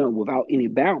 without any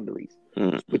boundaries,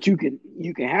 Hmm. but you can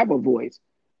have a voice,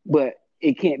 but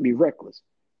it can't be reckless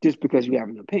just because you have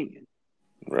an opinion.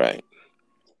 Right.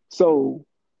 So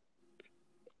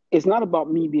it's not about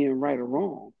me being right or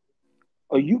wrong,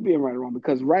 or you being right or wrong,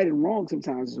 because right and wrong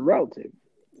sometimes is relative,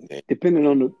 They- depending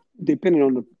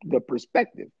on the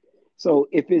perspective. So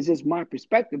if it's just my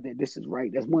perspective that this is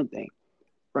right, that's one thing,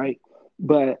 right?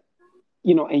 But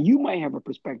and you might have a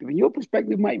perspective, and your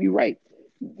perspective might be right,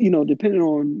 depending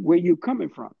on where you're coming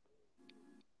from,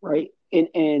 right?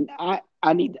 And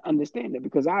I need to understand that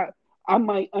because I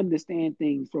might understand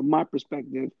things from my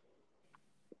perspective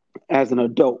as an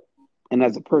adult and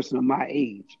as a person of my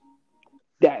age.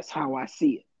 That's how I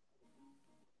see it.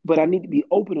 But I need to be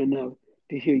open enough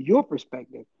to hear your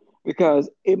perspective because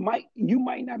you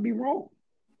might not be wrong.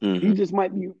 Mhm.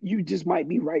 You just might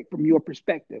be right from your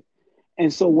perspective.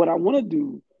 And so what I want to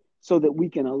do so that we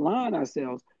can align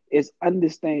ourselves is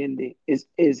understanding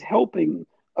is helping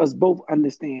us both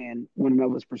understand one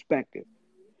another's perspective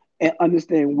and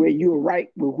understand where you're right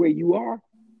with where you are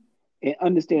and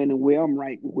understanding where I'm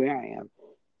right with where I am.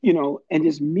 And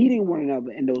just meeting one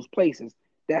another in those places,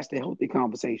 that's the healthy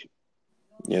conversation.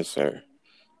 Yes, sir.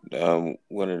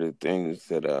 One of the things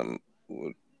that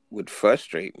would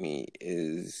frustrate me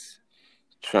is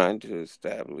trying to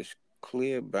establish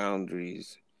clear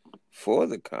boundaries for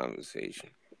the conversation,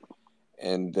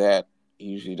 and that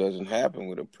usually doesn't happen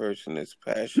with a person that's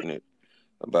passionate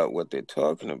about what they're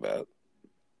talking about,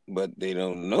 but they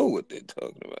don't know what they're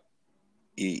talking about.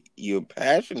 You're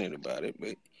passionate about it,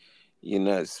 but you're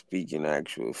not speaking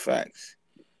actual facts,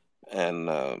 and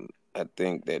I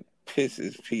think that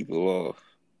pisses people off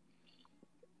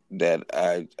that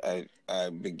I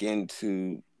begin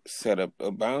to set up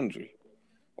a boundary.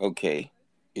 Okay,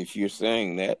 if you're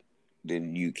saying that,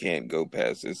 then you can't go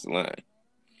past this line.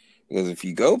 Because if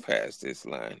you go past this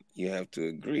line, you have to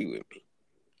agree with me.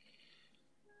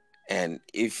 And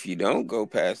if you don't go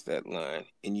past that line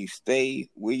and you stay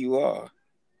where you are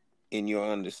in your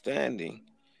understanding,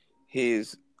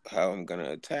 here's how I'm going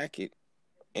to attack it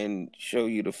and show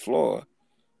you the flaw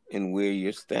in where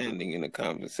you're standing in the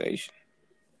conversation.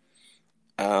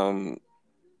 Um,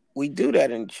 we do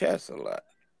that in chess a lot.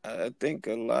 I think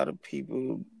a lot of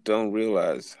people don't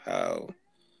realize how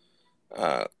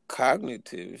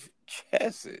cognitive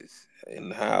chess is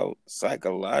and how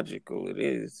psychological it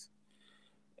is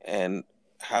and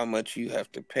how much you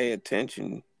have to pay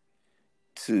attention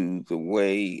to the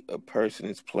way a person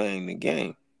is playing the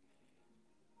game.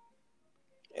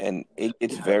 And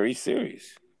it's Yeah. very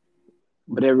serious.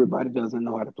 But everybody doesn't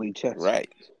know how to play chess.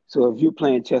 Right, So if you're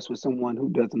playing chess with someone who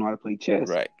doesn't know how to play chess,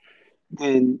 right.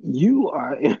 then you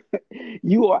are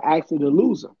you are actually the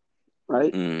loser,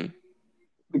 right? Mm,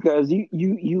 Because you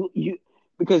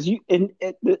because and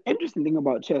the interesting thing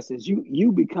about chess is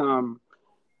you become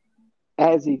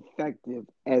as effective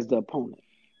as the opponent,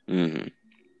 mm-hmm.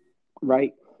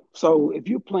 right? So if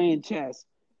you're playing chess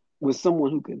with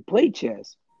someone who can play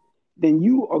chess, then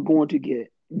you are going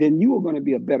to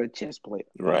be a better chess player.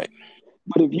 Right.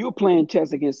 But if you're playing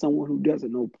chess against someone who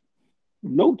doesn't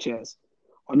know chess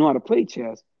or know how to play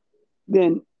chess,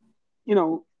 then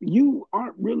you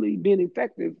aren't really being an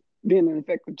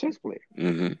effective chess player.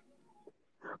 Mm-hmm.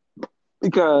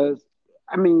 Because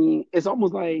I mean, it's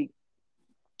almost like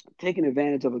taking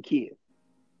advantage of a kid.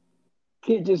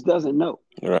 Kid just doesn't know.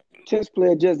 Right. Chess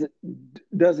player just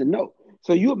doesn't know.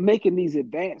 So you're making these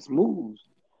advanced moves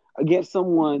against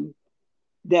someone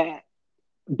that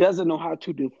doesn't know how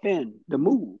to defend the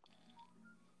move.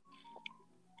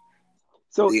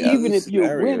 So The other even if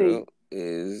you're winning, scenario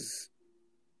is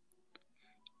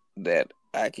that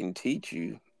I can teach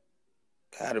you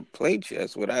how to play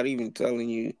chess without even telling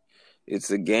you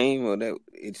it's a game or that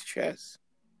it's chess.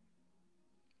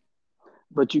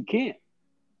 but you can't.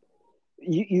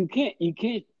 You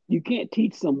can't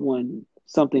teach someone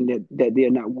something that they're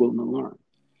not willing to learn.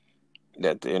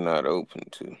 That they're not open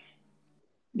to.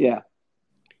 Yeah,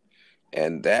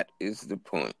 And that is the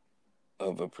point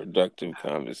of a productive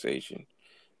conversation.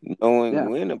 Knowing yeah,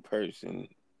 when a person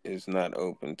is not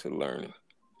open to learning.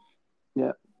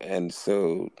 yeah, And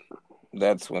so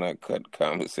that's when I cut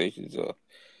conversations off.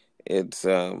 It's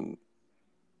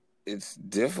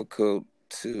difficult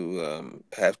to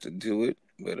have to do it,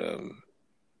 but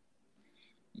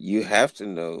you have to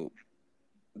know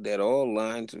that all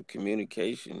lines of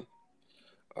communication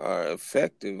are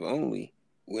effective only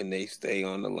when they stay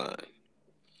on the line.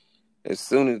 As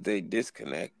soon as they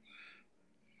disconnect,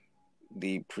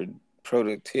 the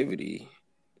productivity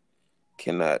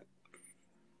cannot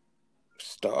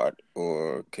start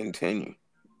or continue.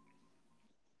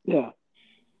 yeah,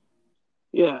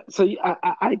 yeah. So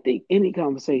I think any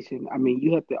conversation, I mean,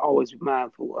 you have to always be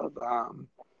mindful of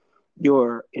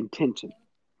your intention,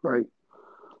 right?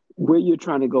 Where you're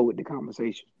trying to go with the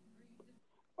conversation.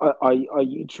 Are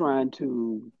you trying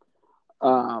to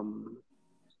um,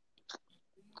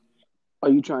 are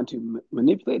you trying to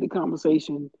manipulate the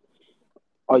conversation?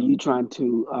 Are you trying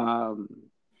to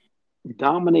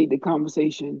dominate the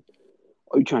conversation?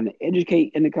 Are you trying to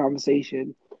educate in the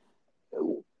conversation?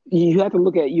 You have to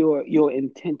look at your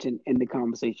intention in the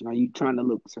conversation. Are you trying to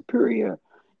look superior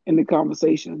in the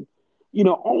conversation? You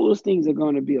know, all those things are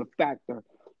going to be a factor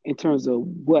in terms of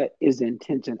what is the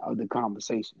intention of the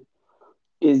conversation.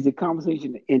 Is the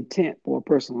conversation intent for a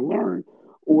person to learn,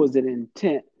 or is it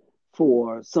intent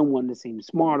for someone to seem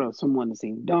smarter, someone to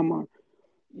seem dumber?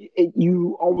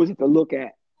 You always have to look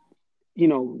at,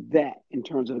 that in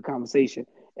terms of the conversation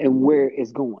and where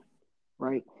it's going,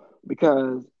 right?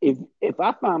 Because if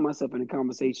I find myself in a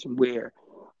conversation where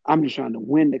I'm just trying to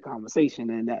win the conversation,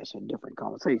 then that's a different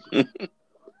conversation,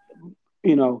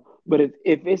 But if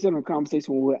it's in a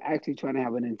conversation where we're actually trying to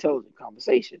have an intelligent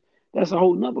conversation, that's a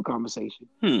whole nother conversation.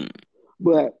 Hmm.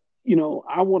 But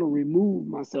I want to remove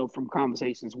myself from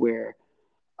conversations where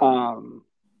um,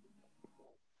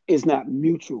 it's not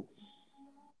mutual,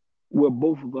 where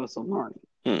both of us are learning.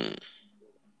 Hmm.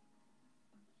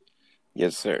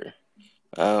 Yes, sir.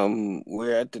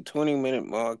 We're at the 20-minute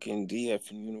mark in DF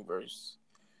Universe.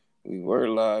 We were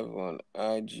live on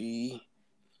IG.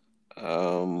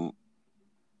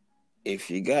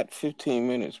 If you got 15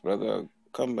 minutes, brother, I'll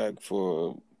come back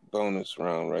for a bonus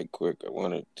round right quick. I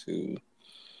wanted to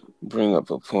bring up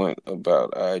a point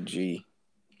about IG,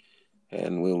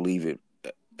 and we'll leave it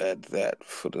at that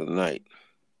for the night.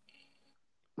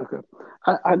 Okay.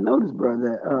 I noticed, bro,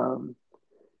 that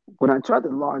when I tried to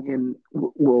log in,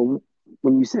 well,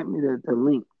 when you sent me the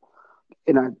link,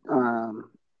 and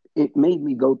it made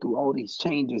me go through all these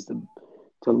changes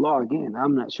to log in.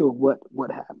 I'm not sure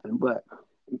what happened, but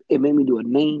it made me do a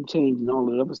name change and all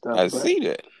that other stuff. I But see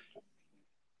that.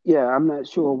 yeah, I'm not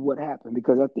sure what happened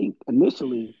because I think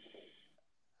initially,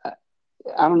 I,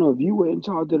 I don't know if you were in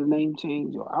charge of the name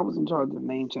change or I was in charge of the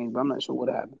name change, but I'm not sure what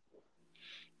happened.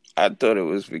 I thought it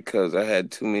was because I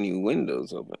had too many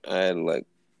windows open. I had like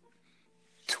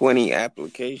 20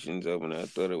 applications open. I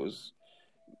thought it was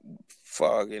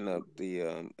fogging up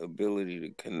the ability to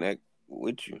connect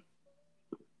with you.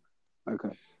 Okay.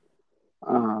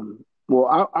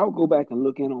 Well, I'll go back and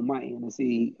look in on my end and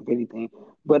see if anything.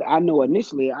 But I know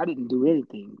initially I didn't do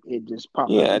anything. It just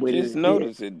popped up Yeah, the I way that just it did.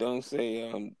 noticed it don't say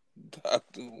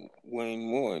Dr. Wayne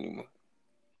Moore anymore.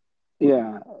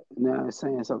 Yeah. Now it's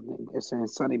saying something. It's saying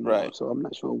Sunny Moore. Right. So I'm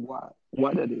not sure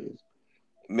why that is.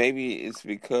 Maybe it's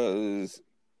because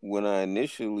when I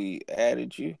initially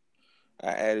added you,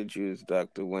 I added you as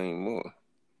Dr. Wayne Moore.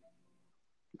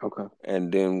 Okay.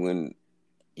 And then when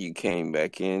you came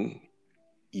back in,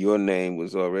 your name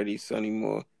was already Sonny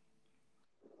Moore.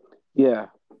 Yeah.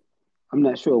 I'm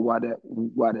not sure why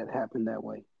that happened that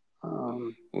way.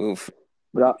 We'll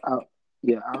But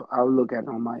I'll look at it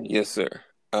on my end. Yes, sir.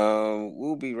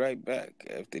 We'll be right back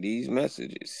after these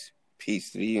messages.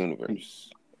 Peace to the universe.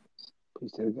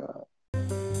 Peace to God.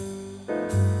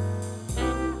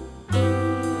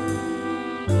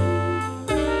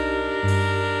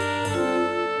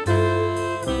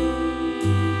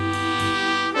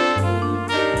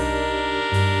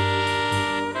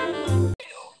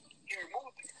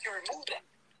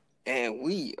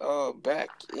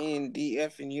 in the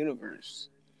effing universe.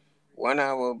 1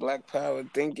 hour of Black Power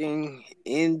thinking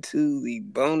into the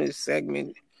bonus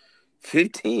segment.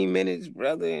 15 minutes,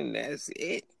 brother, and that's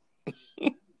it.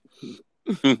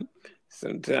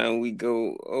 Sometimes we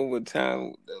go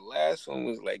overtime. The last one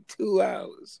was like 2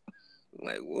 hours.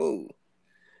 Like, whoa.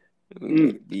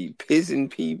 We be pissing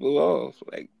people off.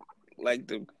 Like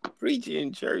the preacher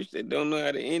in church that don't know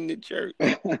how to end the church.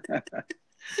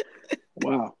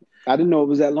 Wow. I didn't know it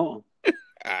was that long.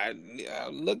 I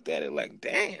looked at it like,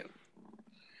 damn.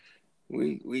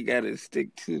 We got to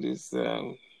stick to this,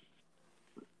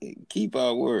 keep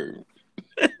our word.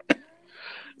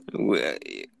 with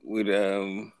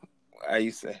I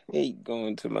used to hate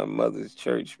going to my mother's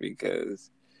church because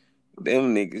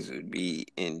them niggas would be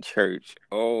in church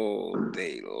all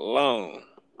day long.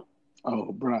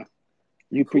 Oh, bro.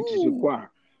 You preaching to the choir.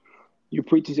 You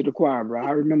preaching to the choir, bro.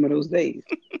 I remember those days.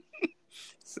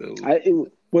 So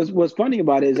what's funny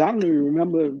about it is I don't even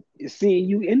remember seeing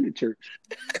you in the church.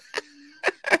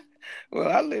 Well,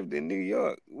 I lived in New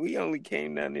York. We only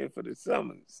came down there for the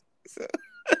summers. So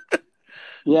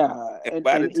yeah. and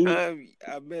by the time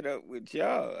I met up with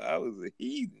y'all, I was a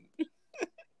heathen.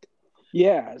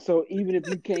 Yeah. So even if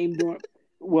you came during,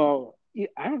 well,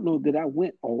 I don't know that I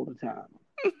went all the time.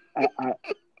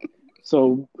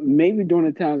 So maybe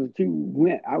during the times that you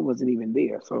went, I wasn't even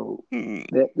there. So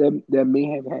that may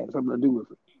have had something to do with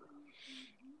it.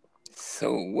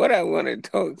 So what I want to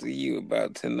talk to you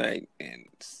about tonight, and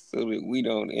so that we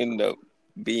don't end up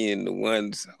being the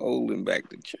ones holding back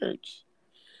the church,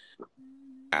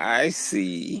 I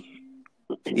see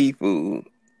people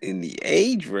in the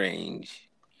age range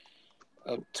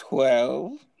of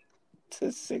 12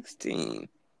 to 16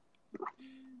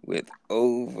 with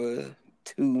over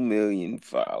 2 million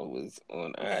followers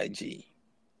on IG.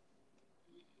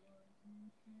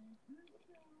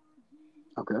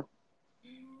 Okay.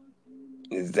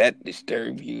 Does that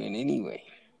disturb you in any way?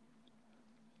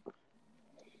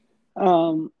 I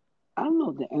don't know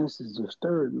if the answers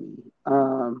disturb me.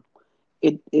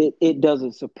 It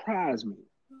doesn't surprise me.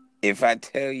 If I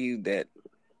tell you that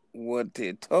what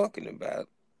they're talking about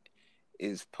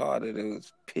is part of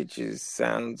those pictures,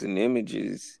 sounds, and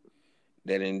images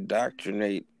that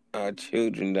indoctrinate our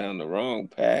children down the wrong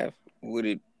path, would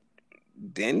it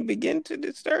then begin to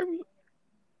disturb you?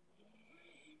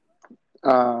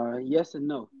 Yes and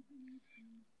no.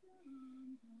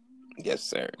 Yes,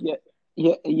 sir.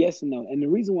 Yeah, yes and no. And the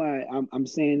reason why I'm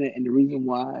saying that, and the reason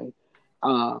why,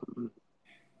 um,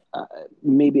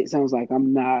 maybe it sounds like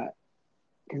I'm not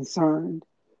concerned,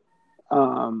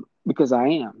 because I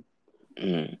am.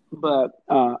 But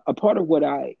a part of what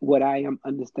I am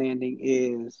understanding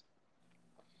is,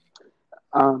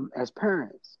 as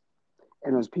parents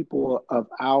and as people of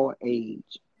our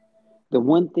age, the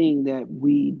one thing that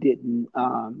we didn't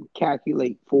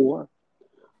calculate for,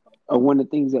 or one of the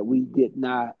things that we did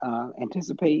not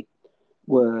anticipate,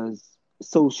 was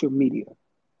social media.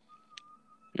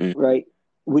 Right?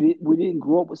 We didn't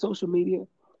grow up with social media,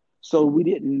 so we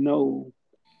didn't know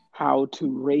how to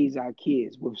raise our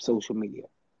kids with social media.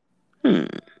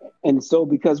 And so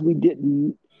because we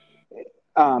didn't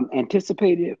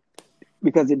anticipate it,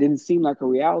 because it didn't seem like a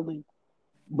reality,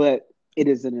 but it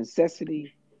is a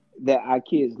necessity that our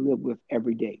kids live with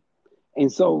every day.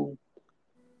 And so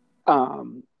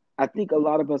I think a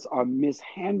lot of us are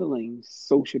mishandling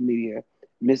social media,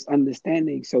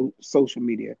 misunderstanding social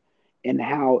media and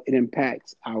how it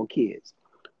impacts our kids,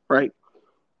 right?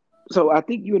 So I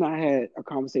think you and I had a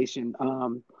conversation,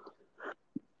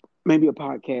 maybe a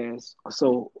podcast or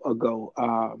so ago,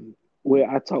 where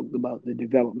I talked about the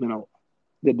development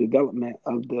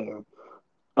of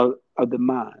the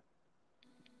mind,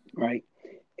 right?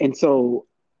 And so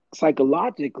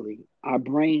psychologically, our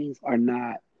brains are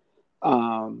not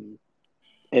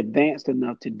advanced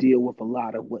enough to deal with a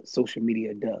lot of what social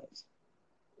media does,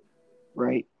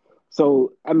 right?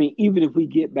 So I mean, even if we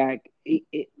get back,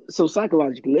 so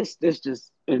psychologically, let's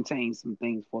just entertain some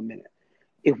things for a minute.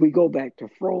 If we go back to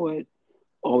Freud,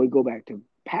 or we go back to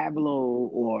Pavlo,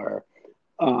 or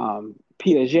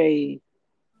Piaget,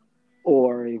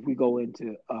 or if we go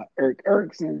into Erik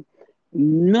Erikson,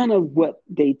 none of what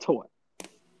they taught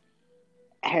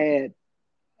had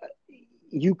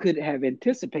you could have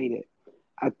anticipated.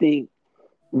 I think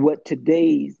what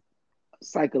today's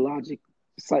psychology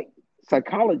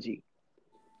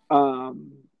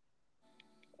um,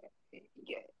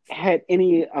 had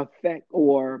any effect,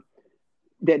 or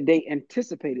that they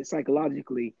anticipated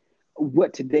psychologically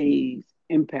what today's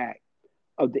impact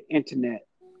of the internet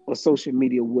or social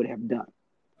media would have done.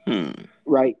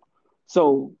 Right?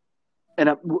 So,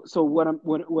 so what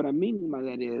I'm meaning by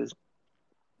that is,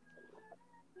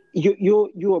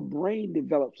 your brain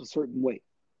develops a certain way,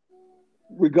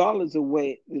 regardless of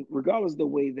the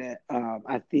way that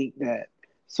I think that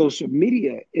social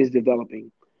media is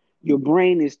developing. Your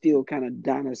brain is still kind of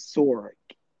dinosauric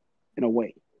in a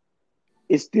way.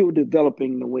 It's still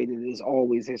developing the way that it's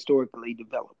always historically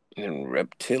developed. And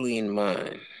reptilian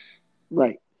mind.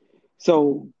 Right.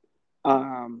 So,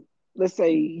 let's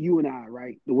say you and I,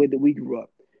 right, the way that we grew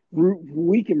up,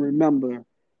 we can remember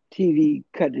TV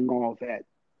cutting off at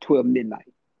 12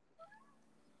 midnight,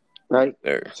 right?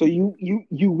 Sir. So you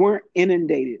weren't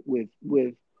inundated with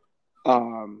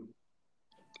um,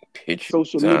 Pictures,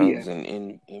 social sounds, media.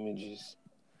 and images.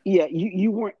 Yeah,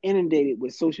 you weren't inundated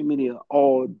with social media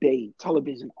all day,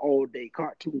 television all day,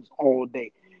 cartoons all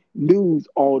day, news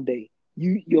all day.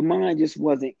 Your mind just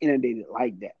wasn't inundated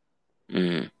like that.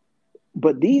 Mm-hmm.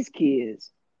 But these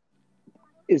kids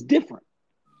is different.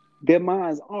 Their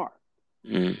minds are.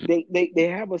 Mm-hmm. They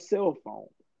have a cell phone.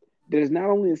 That is not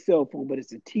only a cell phone, but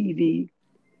it's a TV.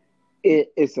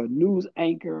 It's a news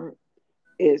anchor.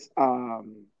 It's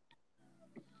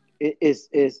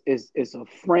it's a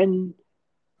friend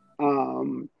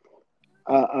um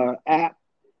app.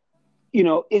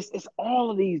 It's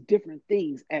all of these different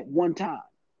things at one time.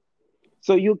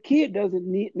 So your kid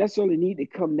doesn't necessarily need to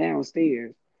come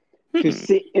downstairs to Mm-hmm.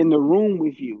 sit in the room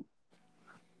with you,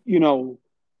 you know,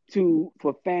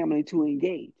 for family to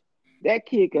engage. That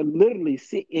kid could literally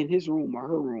sit in his room or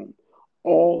her room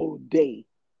all day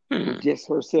with Mm-hmm. just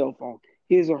her cell phone,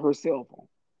 his or her cell phone.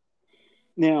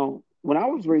 Now, when I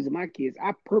was raising my kids,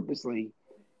 I purposely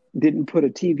didn't put a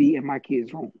TV in my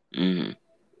kids' room. Mm-hmm.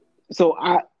 So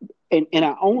I didn't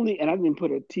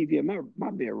put a TV in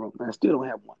my bedroom, and I still don't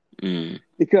have one Mm-hmm.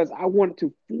 because I wanted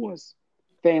to force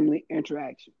family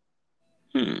interaction,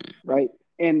 Mm-hmm. right?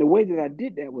 And the way that I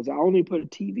did that was I only put a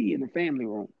TV in the family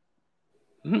room.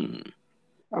 Mm-hmm.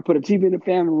 I put a TV in the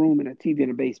family room and a TV in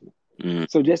the basement.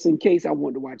 So just in case I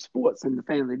wanted to watch sports and the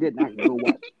family didn't, I could go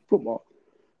watch football.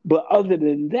 But other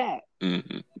than that,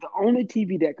 Mm-hmm. the only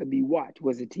TV that could be watched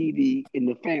was a TV in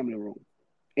the family room.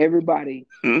 Everybody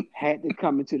had to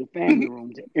come into the family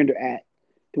room to interact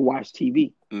to watch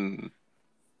TV. Mm-hmm.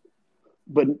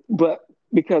 But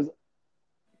because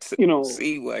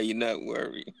See why you're not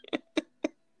worried.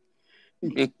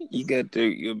 You got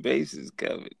your bases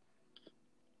covered.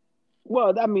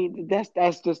 well, I mean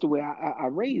that's just the way I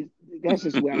raised. That's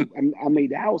just the way I made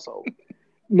the household.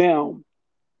 Now,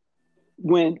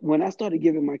 when I started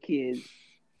giving my kids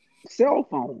cell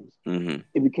phones, Mm-hmm.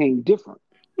 it became different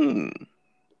Mm-hmm.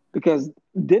 because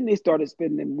then they started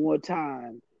spending more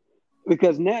time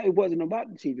because now it wasn't about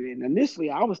the TV. And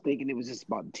initially, I was thinking it was just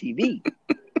about the TV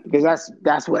because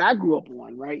that's what I grew up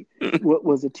on, right? What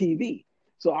was the TV?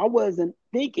 So I wasn't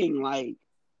thinking like,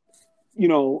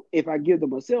 if I give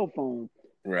them a cell phone,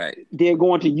 Right. they're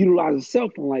going to utilize a cell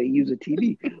phone like they use a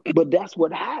TV. But that's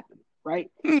what happened,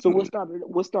 right? So Mm-hmm.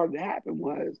 what started to happen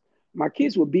was my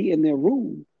kids would be in their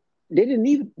room. They didn't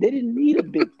need a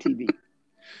big TV,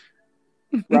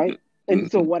 right?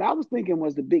 And so Mm-hmm. what I was thinking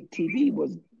was the big TV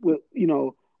would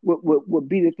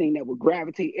be the thing that would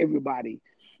gravitate everybody,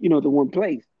 to one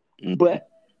place. Mm-hmm. But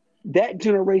that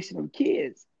generation of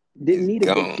kids didn't It's need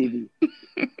a big gone. TV.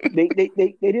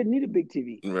 They didn't need a big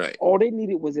TV. Right. All they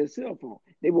needed was their cell phone.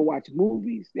 They would watch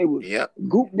movies. They would Yep. they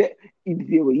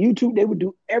would YouTube. They would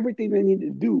do everything they needed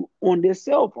to do on their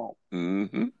cell phone.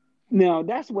 Mm-hmm. Now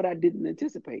that's what I didn't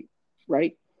anticipate,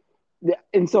 right?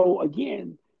 And so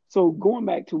again, going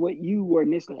back to what you were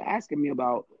initially asking me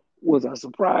about, was I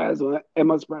surprised or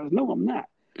am I surprised? No, I'm not,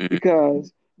 Mm-hmm.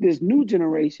 because this new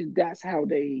generation, that's how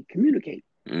they communicate.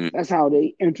 That's how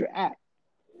they interact.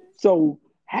 So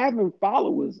having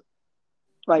followers,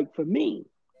 like for me,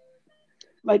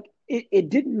 like it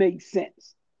didn't make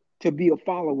sense to be a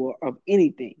follower of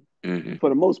anything Mm-hmm. for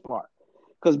the most part,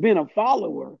 because being a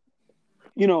follower,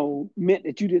 meant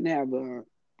that you didn't have a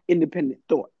independent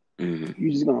thought. Mm-hmm.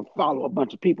 You're just gonna follow a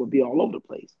bunch of people, be all over the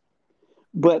place.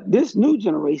 But this new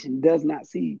generation does not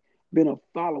see being a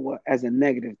follower as a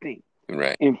negative thing.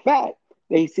 Right. In fact,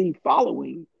 they see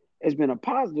following as being a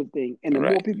positive thing, and the more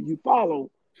Right. people you follow,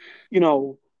 you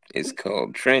know, It's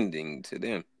called trending to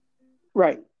them.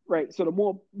 right, right. So the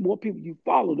more people you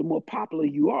follow, the more popular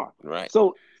you are. Right.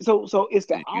 So it's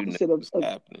the You know opposite what's of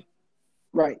happening.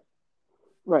 right,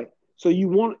 right. So you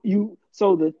want you.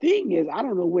 So the thing is, I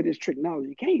don't know where this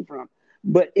technology came from,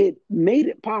 but it made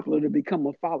it popular to become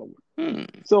a follower. Hmm.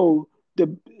 So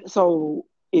so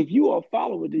if you are a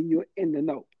follower, then you're in the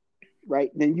know,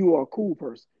 right? Then you are a cool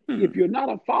person. Hmm. If you're not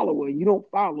a follower, you don't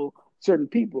follow certain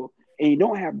people, and you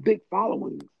don't have big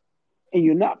followings, and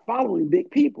you're not following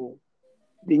big people,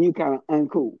 then you're kind of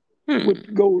uncool.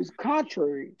 which goes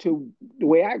contrary to the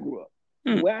way I grew up,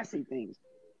 the way I see things.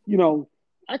 You know,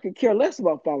 I could care less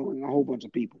about following a whole bunch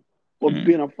of people or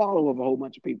being a follower of a whole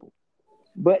bunch of people,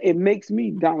 but it makes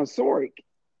me dinosauric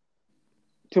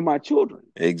to my children.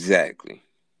 Exactly.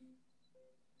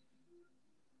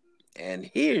 And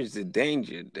here's the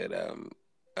danger that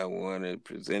I want to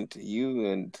present to you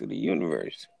and to the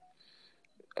universe.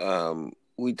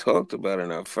 We talked about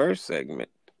in our first segment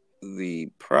the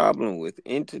problem with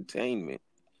entertainment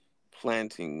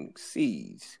planting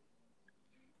seeds.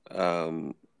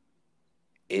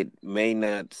 It may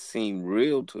not seem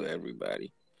real to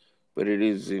everybody, but it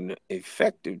is an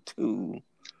effective tool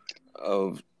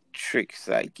of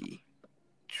tricking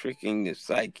the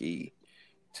psyche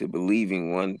to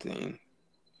believing one thing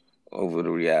over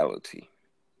the reality.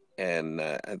 And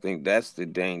I think that's the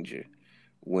danger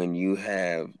when you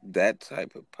have that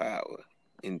type of power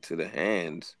into the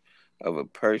hands of a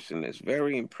person that's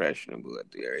very impressionable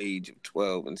at their age of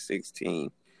 12 and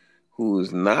 16, who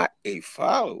is not a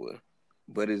follower,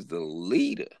 but is the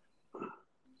leader.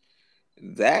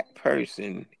 That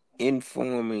person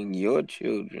informing your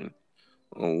children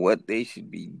on what they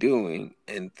should be doing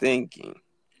and thinking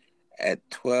at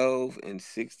 12 and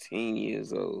 16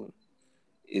 years old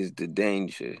is the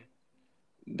danger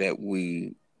that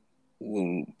we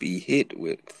will be hit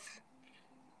with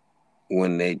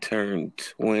when they turn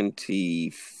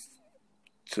 20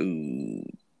 to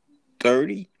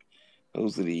 30.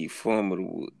 Those are the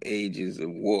formidable ages of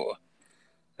war.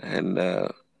 And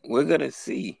we're going to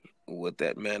see what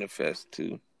that manifests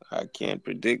to. I can't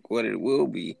predict what it will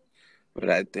be, but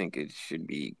I think it should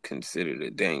be considered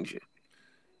a danger.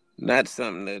 Not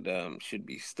something that should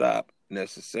be stopped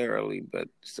necessarily, but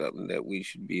something that we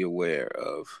should be aware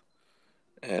of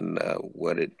and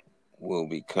what it will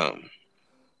become.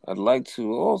 I'd like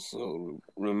to also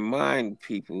remind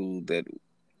people that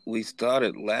we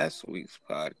started last week's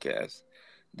podcast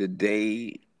the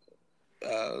day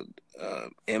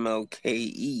MLK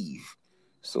Eve,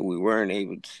 so we weren't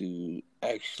able to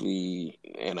actually,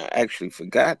 and I actually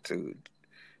forgot to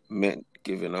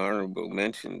give an honorable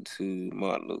mention to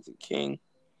Martin Luther King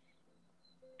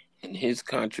and his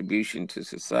contribution to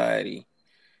society.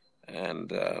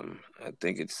 And I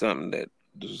think it's something that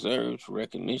deserves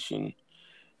recognition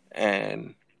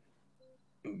and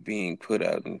being put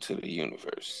out into the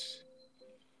universe.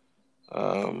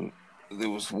 There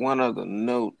was one other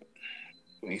note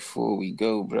before we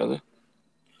go, brother,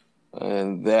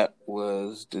 and that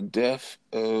was the death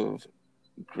of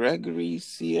Gregory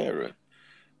Sierra.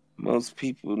 Most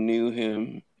people knew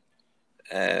him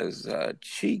as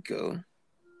Chico.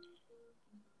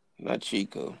 Not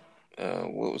Chico.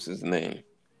 What was his name?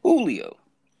 Julio.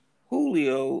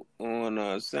 Julio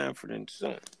on Sanford and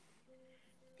Son.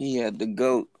 He had the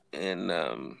goat, and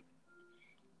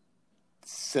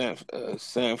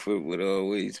Sanford would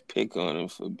always pick on him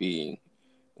for being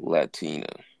Latino.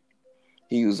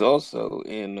 He was also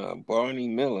in Barney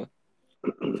Miller,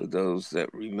 for those that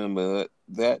remember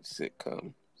that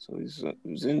sitcom. So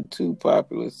he was in two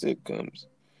popular sitcoms.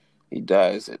 He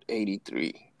dies at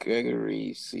 83.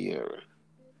 Gregory Sierra.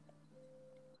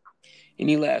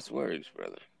 Any last words,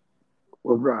 brother?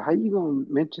 Well, bro, how you gonna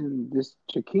mention this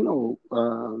Chiquino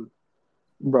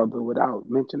brother without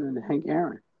mentioning Hank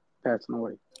Aaron passing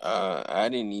away? I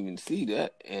didn't even see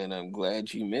that, and I'm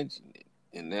glad you mentioned it.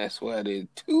 And that's why there's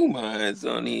two minds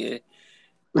on here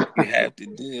you have to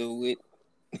deal with,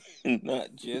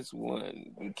 not just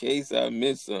one. In case I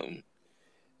miss something,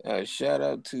 shout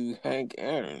out to Hank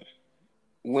Aaron.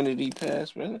 When did he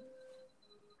pass, brother?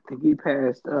 I think he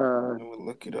passed. I'm gonna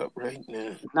look it up right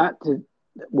now. Not to.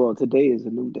 Well, today is a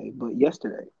new day, but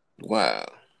yesterday. Wow,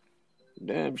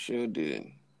 damn sure did.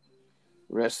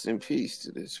 Rest in peace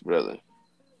to this brother.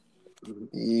 Mm-hmm.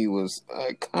 He was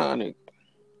iconic.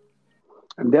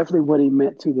 And definitely what he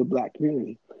meant to the black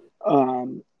community.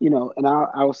 You know, and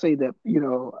I'll say that, you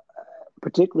know,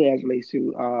 particularly as it relates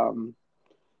to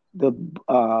the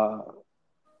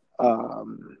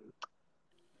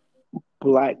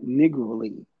Black Negro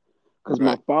League, because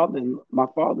right. my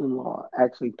father-in-law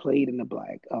actually played in the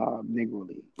Black Negro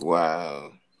League.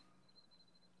 Wow,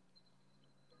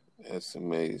 that's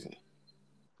amazing.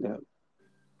 Yeah,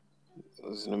 it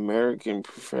was an American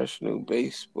professional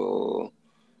baseball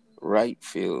right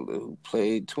fielder who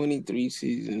played 23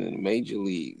 seasons in the major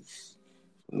leagues,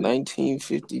 from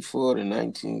 1954 to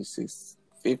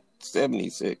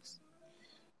 1976.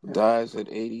 Yeah. Dies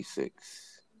at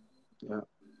 86. Yeah.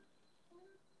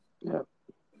 Yeah.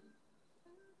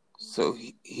 So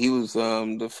he was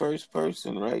the first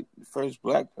person, right? The first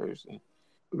black person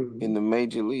in the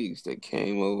major leagues that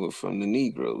came over from the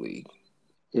Negro League.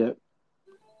 Yeah.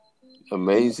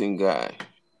 Amazing guy.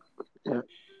 Yeah,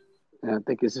 and I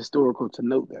think it's historical to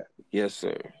note that. Yes,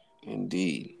 sir.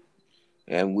 Indeed.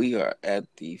 And we are at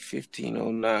the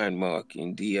 1509 mark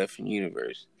in DF and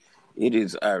Universe. It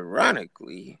is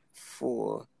ironically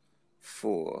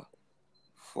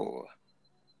 444.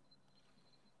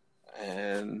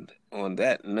 And on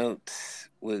that note,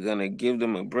 we're going to give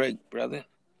them a break, brother,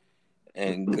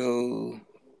 and go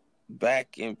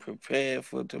back and prepare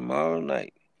for tomorrow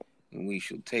night. And we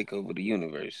shall take over the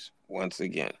universe once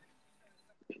again.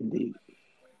 Indeed.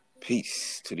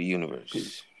 Peace to the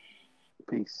universe.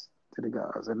 Peace to the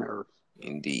gods and earth.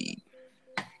 Indeed.